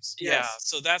waters. Yes. Yeah,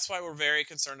 so that's why we're very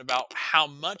concerned about how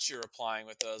much you're applying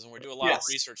with those, and we do a lot of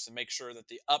research to make sure that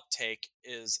the uptake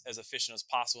is as efficient as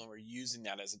possible, and we're using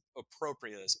that as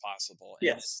appropriate as possible.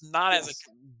 And it's not as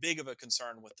big of a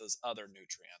concern with those other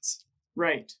nutrients.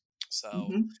 Right.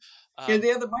 So,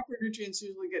 the other micronutrients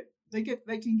usually they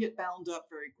can get bound up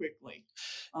very quickly.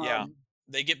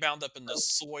 They get bound up in the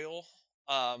soil.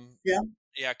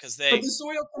 Yeah, because But the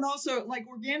soil can also,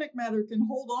 organic matter can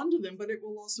hold on to them, but it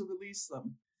will also release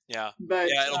them. Yeah. But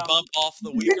it'll bump off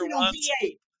the weaker ones.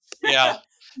 Yeah.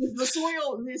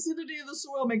 The acidity of the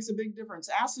soil makes a big difference.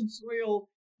 Acid soil,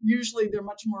 usually they're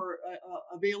much more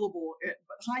available,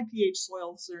 but high pH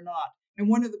soils, they're not. And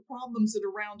one of the problems that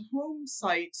around home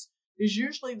sites is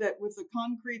usually that with the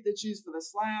concrete that's used for the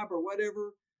slab or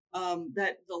whatever,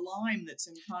 that the lime that's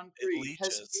in concrete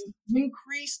has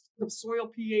increased the soil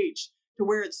pH to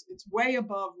where it's way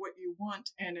above what you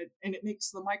want, and it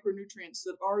makes the micronutrients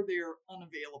that are there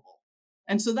unavailable.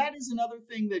 And so that is another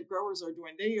thing that growers are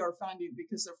doing. They are finding,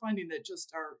 because they're finding that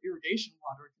just our irrigation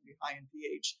water can be high in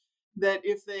pH, that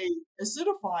if they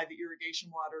acidify the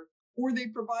irrigation water, or they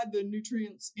provide the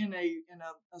nutrients in a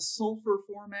sulfur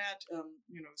format.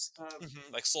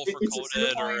 Like sulfur It's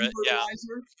coated or acidifying yeah.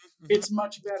 fertilizer. Hmm. It's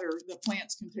much better. The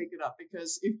plants can take it up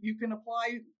because if you can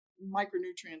apply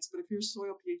micronutrients, but if your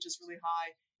soil pH is really high,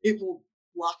 it will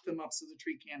lock them up so the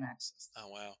tree can't access them. Oh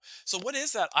wow. So what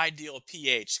is that ideal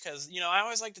pH? Because I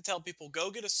always like to tell people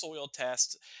go get a soil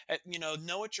test.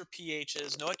 Know what your pH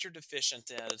is, know what your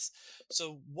deficient is.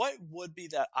 So what would be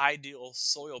that ideal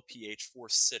soil pH for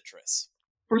citrus?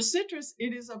 For citrus,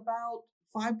 it is about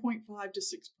 5.5 to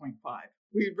 6.5.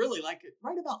 We really like it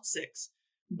right about 6,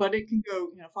 but it can go,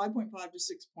 5.5 to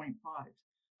 6.5.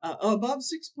 Above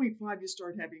 6.5, you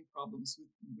start having problems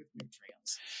with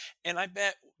nutrients. And I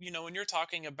bet when you're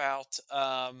talking about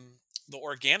the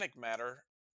organic matter,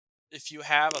 if you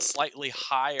have a slightly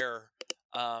higher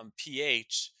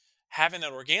pH, having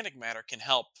that organic matter can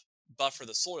help buffer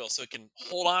the soil so it can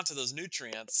hold on to those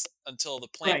nutrients until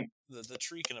Right. the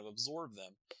tree can absorb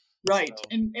them. Right, So,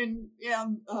 and yeah,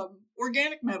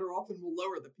 organic matter often will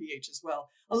lower the pH as well.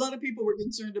 A lot of people were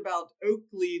concerned about oak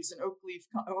leaves and oak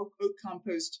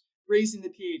compost raising the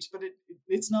pH, but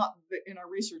it's not. In our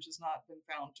research, has not been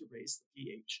found to raise the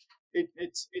pH.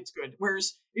 It's good.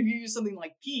 Whereas if you use something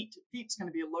like peat's going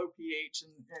to be a low pH,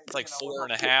 and it's like will four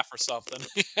help and a you. half or something.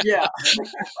 Yeah,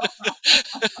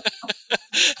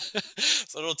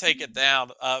 So it'll take it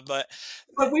down. But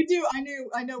but we do.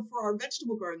 I know for our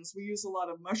vegetable gardens, we use a lot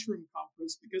of mushroom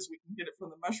compost because we can get it from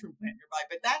the mushroom plant nearby.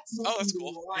 But that's oh, something that's to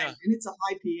cool. rely, Yeah. and it's a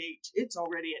high pH. It's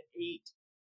already at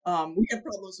 8. We have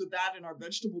problems with that in our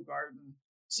vegetable garden.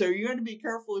 So you got to be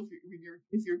careful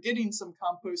if you're getting some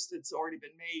compost that's already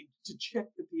been made to check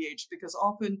the pH because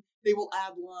often they will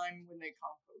add lime when they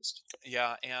compost.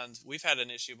 Yeah, and we've had an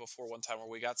issue before one time where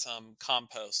we got some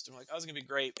compost and we're like, oh, it's gonna be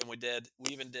great, and we did.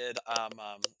 We even did um,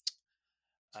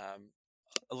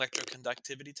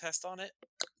 electroconductivity test on it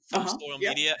Uh through huh. soil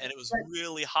Yep. media, and it was Right.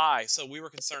 really high. So we were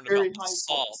concerned about Very the high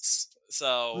salts. salts.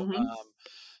 So,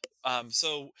 Hmm.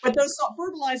 so But those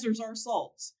fertilizers are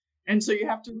salts. And so you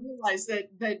have to realize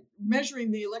that measuring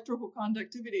the electrical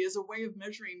conductivity is a way of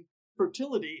measuring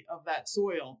fertility of that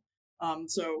soil.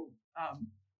 So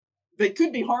they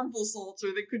could be harmful salts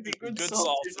or they could be good good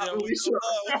salts. You're salts. not We really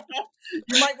don't sure.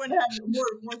 You might want to have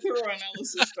more thorough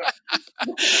analysis done.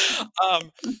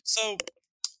 know. So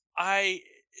I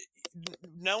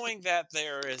knowing that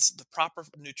there is the proper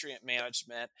nutrient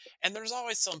management and there's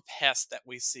always some pests that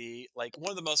we see, like one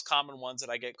of the most common ones that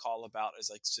I get called about is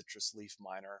like citrus leaf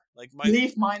miner. Like my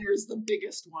Leaf miner is the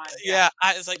biggest one. Yeah.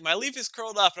 yeah, it's like my leaf is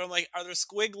curled up and I'm like, are there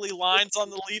squiggly lines on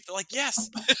the leaf? They're like, yes.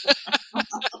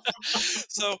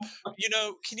 So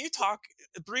can you talk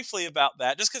briefly about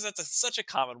that, just because that's such a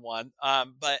common one,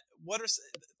 but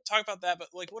talk about that, but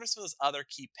like what are some of those other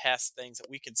key pest things that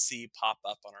we can see pop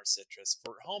up on our citrus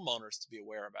for homeowners to be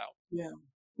aware about? Yeah.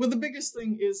 Well, the biggest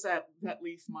thing is that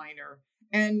leaf miner,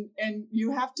 and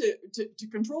you have to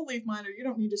control leaf miner. You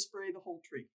don't need to spray the whole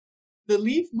tree. The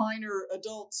leaf miner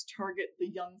adults target the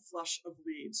young flush of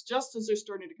leaves just as they're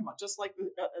starting to come out, just like the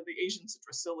Asian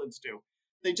citrusilids do.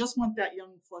 They just want that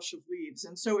young flush of leaves.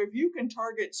 And so if you can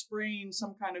target spraying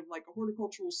some kind of like a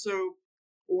horticultural soap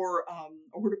or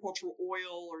a horticultural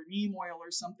oil or neem oil or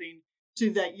something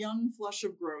to that young flush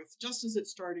of growth, just as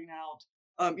it's starting out,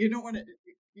 you don't want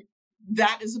to.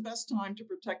 That is the best time to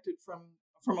protect it from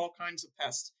all kinds of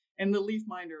pests and the leaf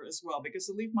miner as well, because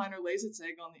the leaf miner lays its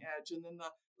egg on the edge, and then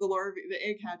the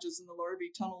egg hatches, and the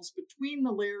larvae tunnels between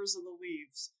the layers of the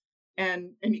leaves,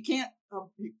 and you can't.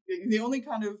 The only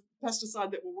kind of pesticide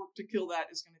that will work to kill that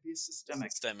is going to be a systemic.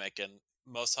 Systemic, and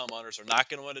most homeowners are not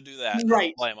going to want to do that. I don't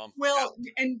Right. blame them. Well,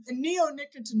 and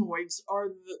neonicotinoids are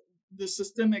the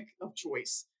systemic of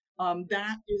choice.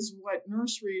 That is what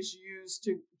nurseries use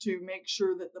to make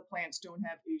sure that the plants don't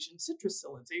have Asian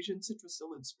citrusilids. Asian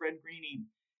citrusilids spread greening.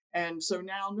 And so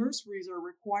now nurseries are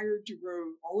required to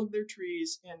grow all of their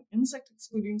trees in insect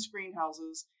excluding screen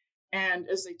houses. And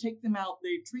as they take them out,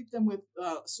 they treat them with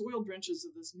soil drenches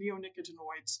of this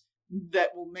neonicotinoids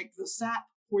that will make the sap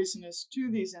poisonous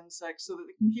to these insects so that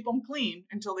they can keep them clean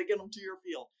until they get them to your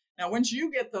field. Now, once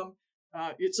you get them,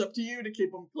 it's up to you to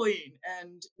keep them clean.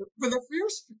 And for the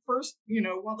first,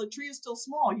 while the tree is still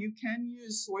small, you can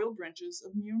use soil drenches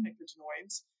of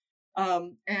neonicotinoids,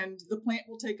 and the plant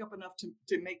will take up enough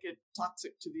to make it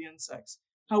toxic to the insects.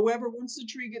 However, once the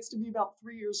tree gets to be about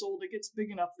 3 years old, it gets big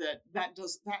enough that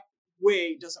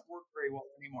way doesn't work very well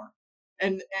anymore.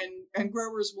 And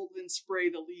growers will then spray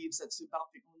the leaves. That's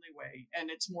about the only way, and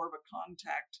it's more of a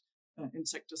contact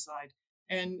insecticide.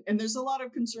 And there's a lot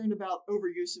of concern about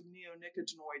overuse of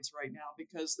neonicotinoids right now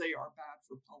because they are bad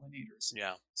for pollinators.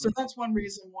 Yeah. So that's one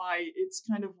reason why it's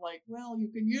kind of like, well, you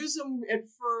can use them at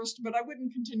first, but I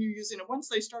wouldn't continue using it. Once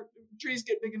trees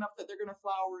get big enough that they're going to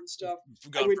flower and stuff, I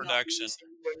Go would not be production. using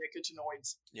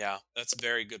neonicotinoids. Yeah, that's a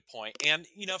very good point. And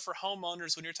for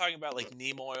homeowners, when you're talking about like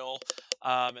neem oil,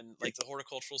 and like the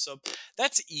horticultural soap,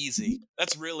 that's easy.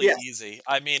 That's really Yes. easy.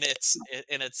 I mean, it's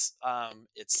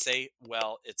safe.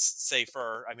 Well, it's safer.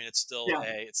 I mean, it's still Yeah.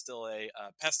 a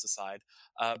pesticide,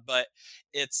 but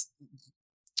it's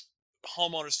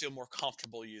homeowners feel more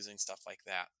comfortable using stuff like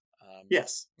that.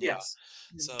 Yes. Yeah. Yes.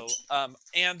 So,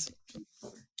 and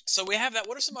so we have that.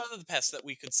 What are some other pests that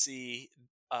we could see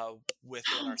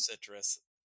within our citrus?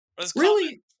 What is common?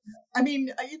 Really, I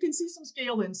mean, you can see some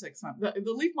scale insects. The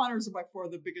leaf miners are by far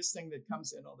the biggest thing that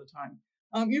comes in all the time.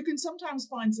 You can sometimes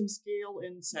find some scale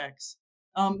insects.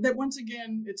 That once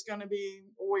again, it's going to be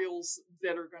oils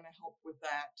that are going to help with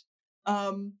that.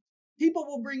 People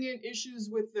will bring in issues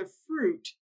with the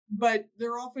fruit, but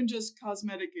they're often just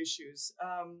cosmetic issues.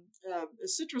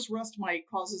 Citrus rust mite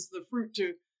causes the fruit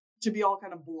to be all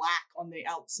kind of black on the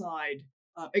outside,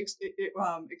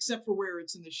 except for where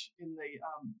it's in the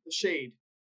shade.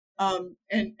 And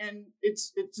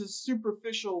it's a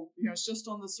superficial, it's just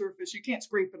on the surface. You can't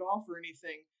scrape it off or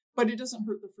anything, but it doesn't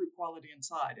hurt the fruit quality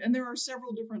inside. And there are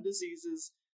several different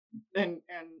diseases and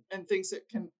things that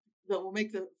will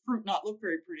make the fruit not look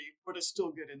very pretty, but is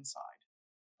still good inside.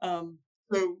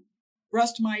 So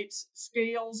rust mites,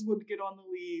 scales would get on the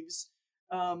leaves.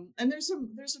 And there's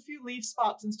a few leaf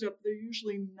spots and stuff. They're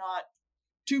usually not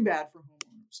too bad for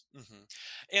homeowners. Mm-hmm.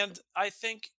 And I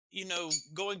think,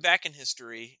 going back in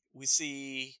history, we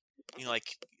see,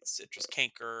 like citrus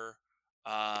canker,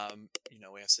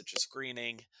 we have citrus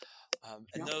greening, and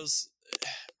Yeah. those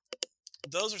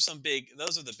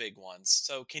are the big ones.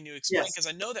 So can you explain? Yes. Because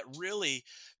I know that really,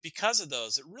 because of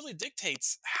those, it really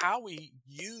dictates how we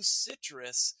use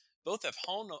citrus, both as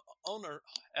homeowners,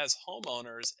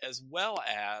 as well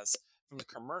as from the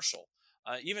commercial,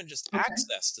 even just Okay.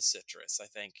 access to citrus, I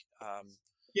think.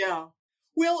 Yeah.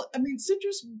 Well, I mean,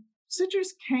 citrus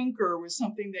canker was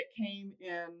something that came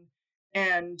in,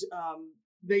 and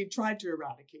they tried to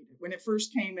eradicate it when it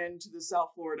first came into the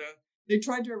South Florida. They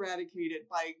tried to eradicate it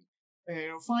by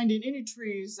finding any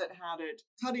trees that had it,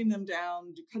 cutting them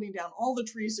down, cutting down all the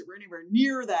trees that were anywhere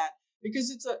near that,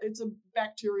 because it's a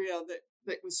bacteria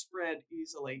that was spread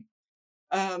easily.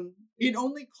 It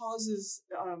only causes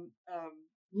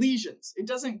lesions. It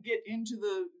doesn't get into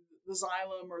the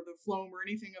xylem or the phloem or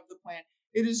anything of the plant.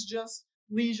 It is just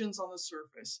lesions on the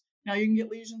surface. Now you can get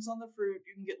lesions on the fruit,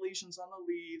 you can get lesions on the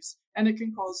leaves, and it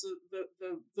can cause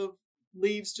the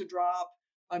leaves to drop.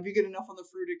 If you get enough on the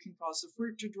fruit, it can cause the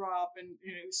fruit to drop, and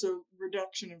so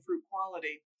reduction in fruit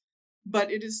quality. But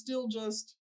it is still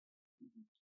just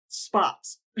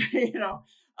spots,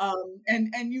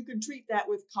 and you can treat that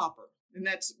with copper, and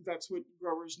that's what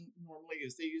growers normally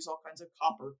use. They use all kinds of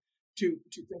copper to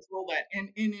control that.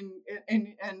 And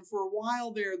for a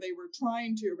while there, they were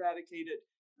trying to eradicate it.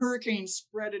 Hurricanes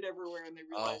spread it everywhere, and they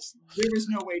realized there was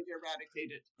no way to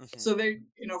eradicate it. Mm-hmm. So they,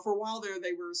 for a while there,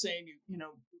 they were saying,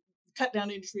 cut down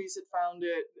any trees that found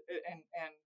it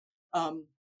and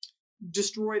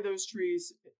destroy those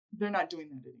trees. They're not doing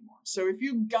that anymore. So if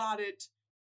you got it,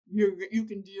 you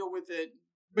can deal with it,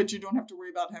 but you don't have to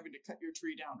worry about having to cut your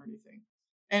tree down or anything.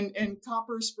 And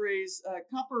copper sprays,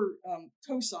 copper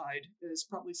cocide is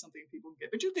probably something people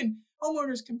get, but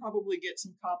homeowners can probably get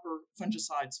some copper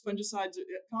fungicides.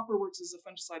 Copper works as a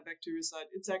fungicide, bactericide.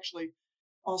 It's actually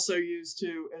also used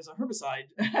as a herbicide.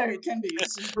 It can be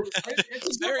used as a herbicide.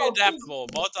 It's very adaptable,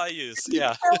 multi-use.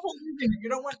 Yeah. You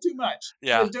don't want too much.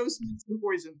 Yeah. The dose makes the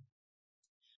poison.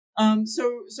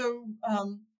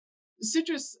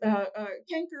 Citrus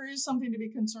canker is something to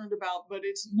be concerned about, but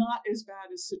it's not as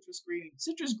bad as citrus greening.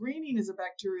 Citrus greening is a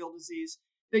bacterial disease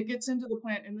that gets into the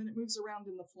plant and then it moves around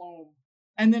in the phloem,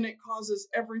 and then it causes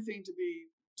everything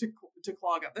to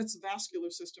clog up. That's the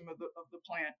vascular system of the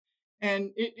plant,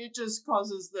 and it just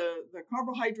causes the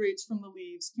carbohydrates from the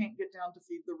leaves can't get down to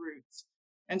feed the roots.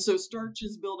 And so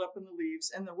starches build up in the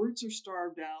leaves, and the roots are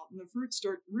starved out, and the roots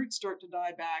start to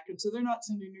die back, and so they're not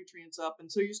sending nutrients up,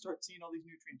 and so you start seeing all these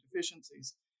nutrient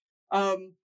deficiencies.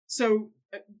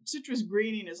 Citrus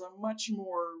greening is a much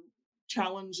more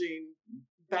challenging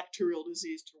bacterial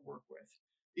disease to work with.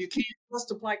 You can't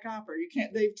just apply copper. You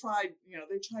can't. They tried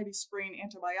spraying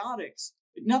antibiotics,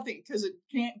 nothing, because it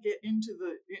can't get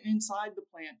inside the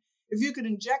plant. If you could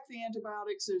inject the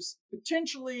antibiotics, there's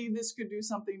potentially this could do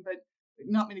something, but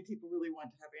not many people really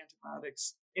want to have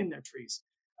antibiotics in their trees.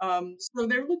 So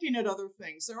they're looking at other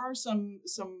things. There are some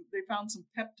they found some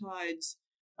peptides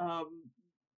um,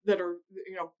 that are,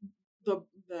 you know, the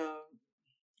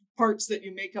parts that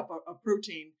you make up a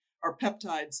protein are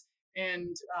peptides,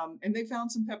 and they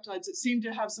found some peptides that seem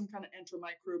to have some kind of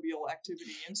antimicrobial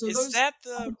activity, and so Is those that have the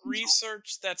potential.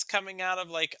 research that's coming out of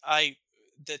like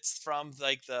that's from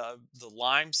like the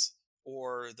limes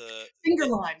or Finger the,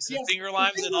 limes, the yes, finger the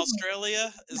limes in finger limes.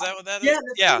 Australia? Is Yeah, that what that yeah, is?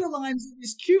 the Yeah. finger limes are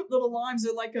these cute little limes.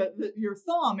 They're like your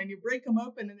thumb, and you break them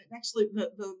open, and it actually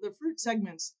the fruit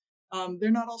segments.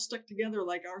 They're not all stuck together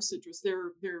like our citrus.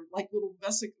 They're like little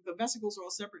the vesicles are all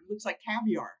separate. It looks like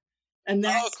caviar, and Oh,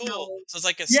 that's how. cool. So it's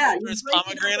like a Yeah, you citrus break it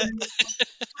open, pomegranate. and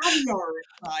it's caviar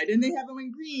inside, and they have them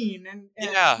in green and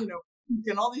Yeah. you know pink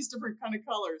and all these different kind of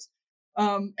colors.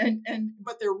 And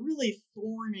but they're really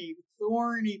thorny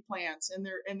plants, and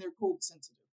they're cold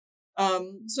sensitive.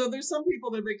 So there's some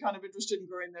people that have been kind of interested in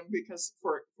growing them because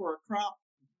for a crop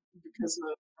because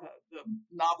of the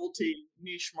novelty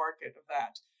niche market of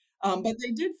that. But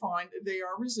they did find that they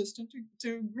are resistant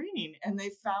to greening, and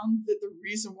they found that the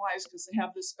reason why is because they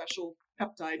have this special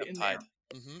peptide in Peptide.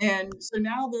 there. Hmm. And so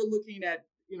now they're looking at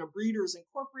breeders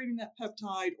incorporating that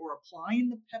peptide or applying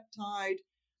the peptide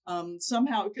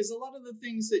somehow, because a lot of the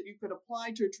things that you could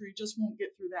apply to a tree just won't get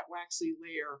through that waxy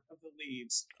layer of the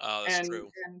leaves. Oh, that's And true.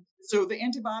 and so the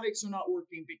antibiotics are not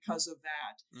working because of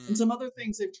that. And Mm. some other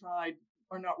things they've tried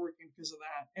are not working because of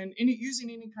that. And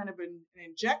using any kind of an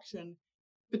injection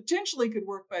potentially could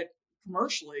work, but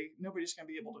commercially nobody's going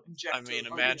to be able to I inject mean,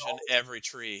 all imagine the time. every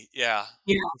tree. Yeah.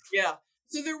 Yeah, yeah.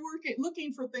 So they're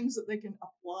looking for things that they can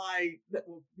apply that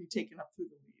will be taken up through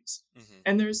the leaves, Hmm.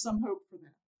 and there's some hope for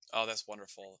that. Oh, that's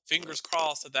wonderful. Fingers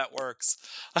crossed that that works.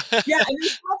 Yeah, and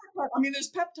I mean, there's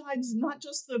peptides, not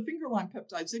just the finger lime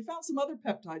peptides. They found some other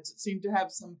peptides that seem to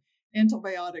have some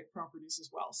antibiotic properties as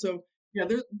well. So yeah,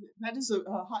 that is a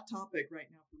hot topic right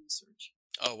now for research.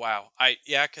 Oh wow.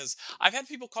 Yeah, cuz I've had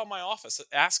people call my office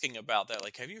asking about that,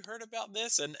 like, "Have you heard about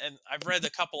this?" And I've read a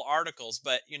couple articles,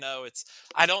 but it's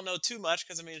I don't know too much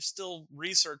cuz I mean, it's still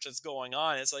research that's going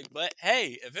on. It's like, "But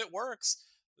hey, if it works,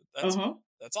 Uh that's huh.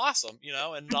 that's awesome.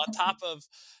 And on top of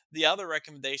the other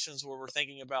recommendations where we're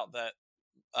thinking about that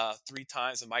 3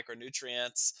 times the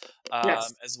micronutrients,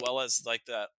 Yes. as well as like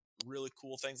the really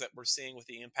cool things that we're seeing with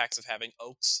the impacts of having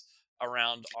oaks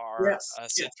around our Yes.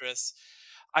 Yes. citrus.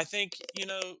 I think,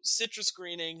 citrus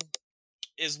greening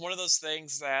is one of those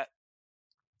things that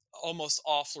almost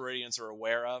all Floridians are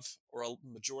aware of, or a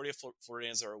majority of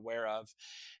Floridians are aware of.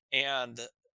 And,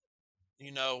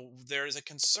 there is a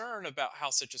concern about how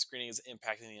citrus greening is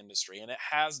impacting the industry, and it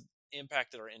has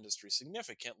impacted our industry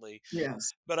significantly.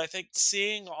 Yes. But I think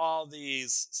seeing all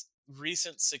these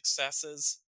recent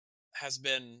successes has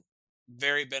been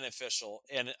very beneficial.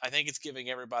 And I think it's giving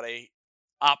everybody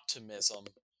optimism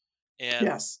and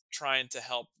Yes. trying to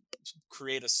help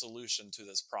create a solution to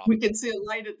this We problem. can see a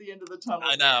light at the end of the tunnel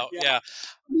I there. know. Yeah. Yeah.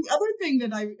 The other thing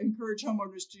that I encourage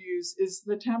homeowners to use is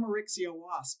the Tamarixia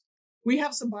wasp. We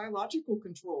have some biological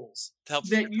controls To help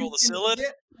that control you the can psyllid.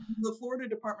 get from the Florida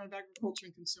Department of Agriculture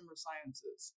and Consumer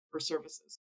Sciences or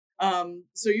Services.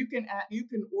 So you can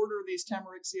order these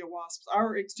Tamarixia wasps.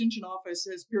 Our extension office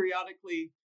has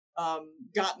periodically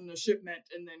gotten a shipment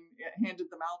and then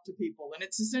handed them out to people. And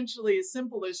it's essentially as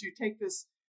simple as you take this.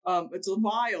 It's a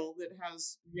vial that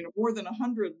has more than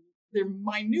 100. They're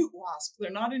minute wasps.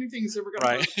 They're not anything that's ever going to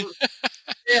Right. hurt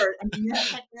there. I mean, you have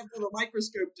to have a little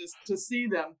microscope to see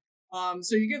them.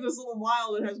 So you get this little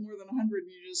vial that has more than 100,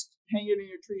 and you just hang it in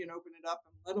your tree and open it up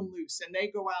and let them loose, and they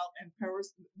go out and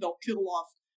they'll kill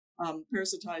off,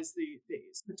 parasitize the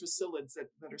citrus psyllids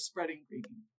that are spreading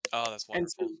greening. Oh, that's And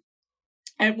so wonderful.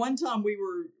 at one time we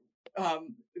were uh,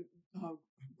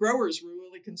 growers were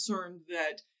really concerned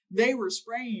that they were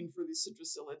spraying for these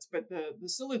citrus psyllids, but the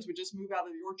psyllids would just move out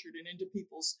of the orchard and into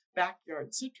people's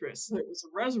backyard citrus. So it was a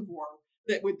reservoir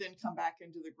that would then come back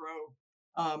into the grove.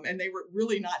 And they were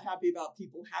really not happy about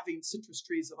people having citrus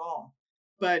trees at all.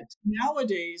 But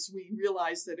nowadays, we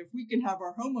realize that if we can have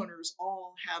our homeowners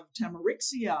all have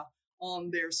Tamarixia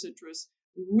on their citrus,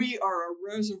 we are a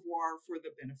reservoir for the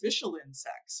beneficial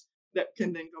insects that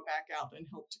can then go back out and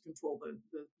help to control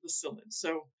the psyllid.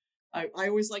 So I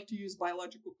always like to use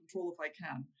biological control if I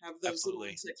can. Have those little Absolutely.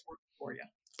 insects work for you.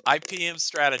 IPM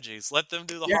strategies. Let them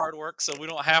do the Yeah, hard work so we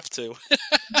don't have to.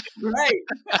 right.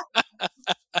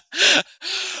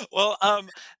 Well,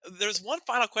 there's one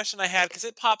final question I had because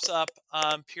it pops up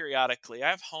periodically. I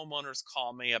have homeowners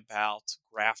call me about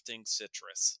grafting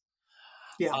citrus.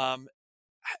 Yeah. Um,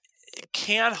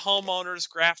 can homeowners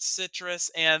graft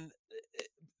citrus? And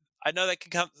I know that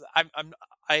can come.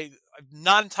 I'm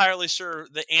not entirely sure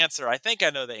the answer. I think I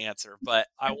know the answer, but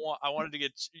I wanted to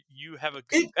get you have a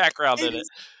good It background it in it. is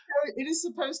it is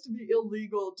supposed to be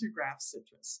illegal to graft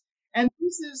citrus. And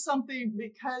this is something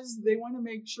because they want to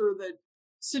make sure that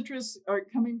citrus are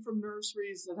coming from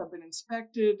nurseries that have been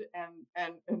inspected,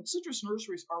 and citrus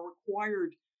nurseries are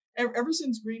required ever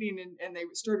since greening, and they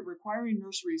started requiring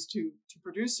nurseries to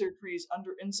produce their trees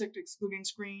under insect excluding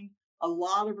screen. A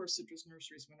lot of our citrus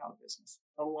nurseries went out of business.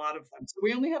 A lot of them. So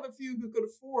we only have a few who could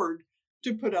afford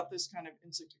to put up this kind of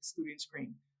insect excluding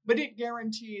screen. But it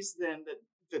guarantees then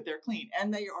that they're clean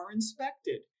and they are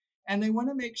inspected. And they want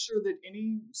to make sure that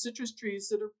any citrus trees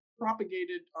that are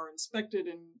propagated are inspected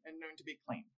and known to be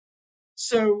clean.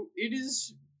 So it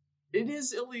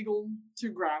is illegal to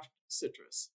graft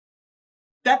citrus.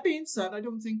 That being said, I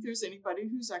don't think there's anybody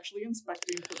who's actually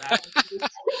inspecting for that.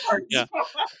 Yeah,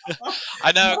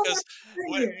 I know because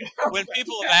when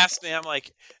people have asked me, I'm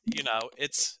like,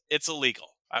 it's illegal.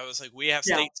 I was like, we have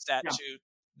Yeah, state yeah, statute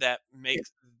that yeah.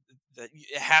 makes that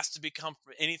it has to become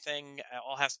anything,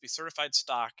 all has to be certified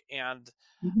stock. And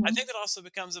I think Mhm. that also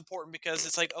becomes important because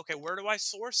it's like, okay, where do I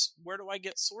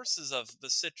get sources of the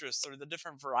citrus or the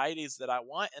different varieties that I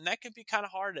want? And that can be kind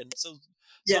of hard. And so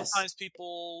Yes. sometimes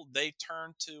people, they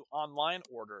turn to online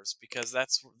orders because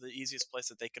that's the easiest place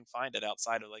that they can find it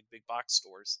outside of like big box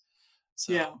stores.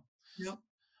 So, Yeah. Yep.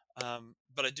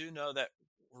 but I do know that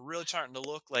we're really trying to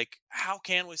look like how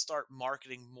can we start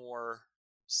marketing more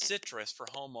citrus for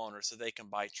homeowners so they can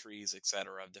buy trees, et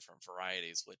cetera, of different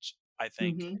varieties, which I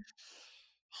think Hmm.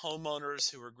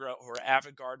 homeowners who are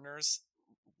avid gardeners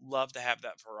love to have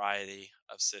that variety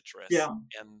of citrus. Yeah.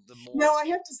 And the more, No, I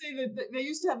have to say that they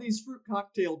used to have these fruit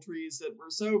cocktail trees that were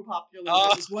so popular. There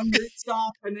oh, was one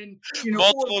rootstock, and then four or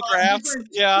multiple five crafts, different.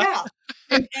 yeah. Yeah,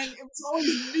 and it was always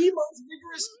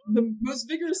the most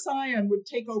vigorous scion would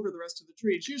take over the rest of the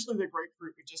tree. It's usually the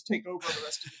grapefruit would just take over the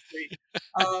rest of the tree,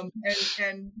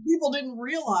 and people didn't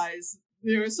realize.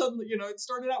 Suddenly, it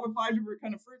started out with five different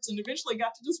kind of fruits, and eventually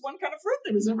got to just one kind of fruit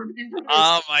that was ever being produced.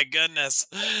 Oh my goodness.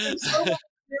 There's so much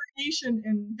variation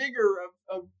and vigor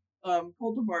of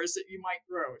cultivars that you might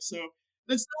grow. So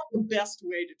that's not the best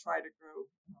way to try to grow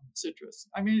citrus.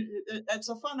 I mean, it's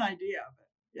a fun idea, but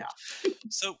yeah,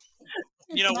 So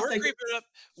it's not we're that good. creeping up.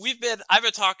 I've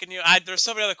been talking to you. There's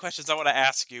so many other questions I want to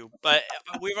ask you, but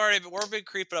we've been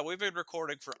creeping up. We've been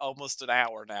recording for almost an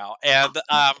hour now, and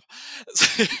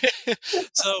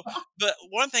so, but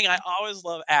one thing I always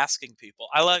love asking people,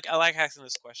 I like asking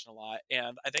this question a lot,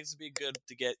 and I think this would be good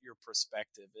to get your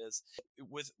perspective. Is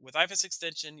with IFAS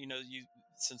Extension, you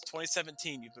since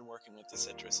 2017 you've been working with the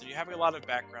citrus, and you have a lot of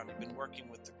background. You've been working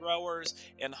with the growers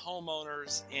and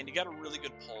homeowners, and you got a really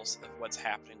good pulse of what's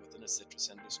happening within the citrus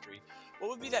industry.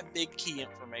 What would be that big key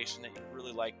information that you'd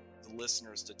really like the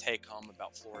listeners to take home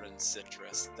about Florida and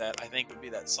citrus that I think would be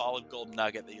that solid gold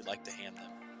nugget that you'd like to hand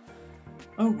them?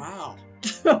 Oh wow,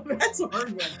 that's a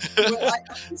hard one.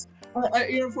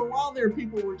 Well, for a while there,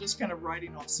 people were just kind of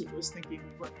writing off citrus, thinking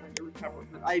we're going to recover.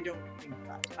 But I don't think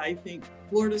that. I think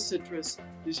Florida citrus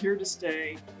is here to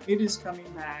stay. It is coming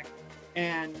back,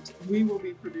 and we will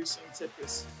be producing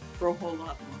citrus for a whole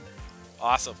lot longer.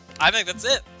 Awesome. I think that's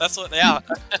it. That's what, yeah.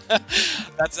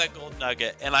 That's that gold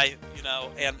nugget. And I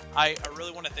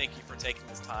really want to thank you for taking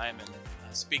this time and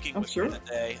speaking Oh, with me sure.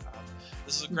 today.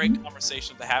 This is a great Hmm.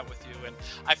 conversation to have with you. And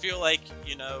I feel like,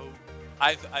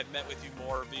 I've met with you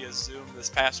more via Zoom this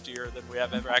past year than we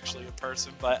have ever actually in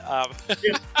person. But,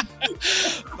 Yeah.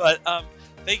 but,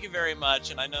 thank you very much.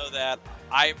 And I know that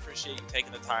I appreciate you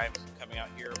taking the time coming out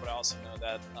here, but I also know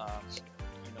that,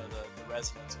 the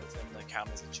residents within the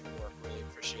counties that you work really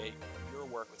appreciate your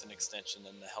work with an extension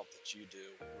and the help that you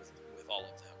do with all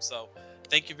of them. So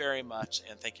thank you very much,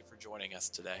 and thank you for joining us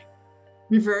today.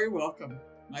 You're very welcome.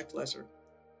 My pleasure.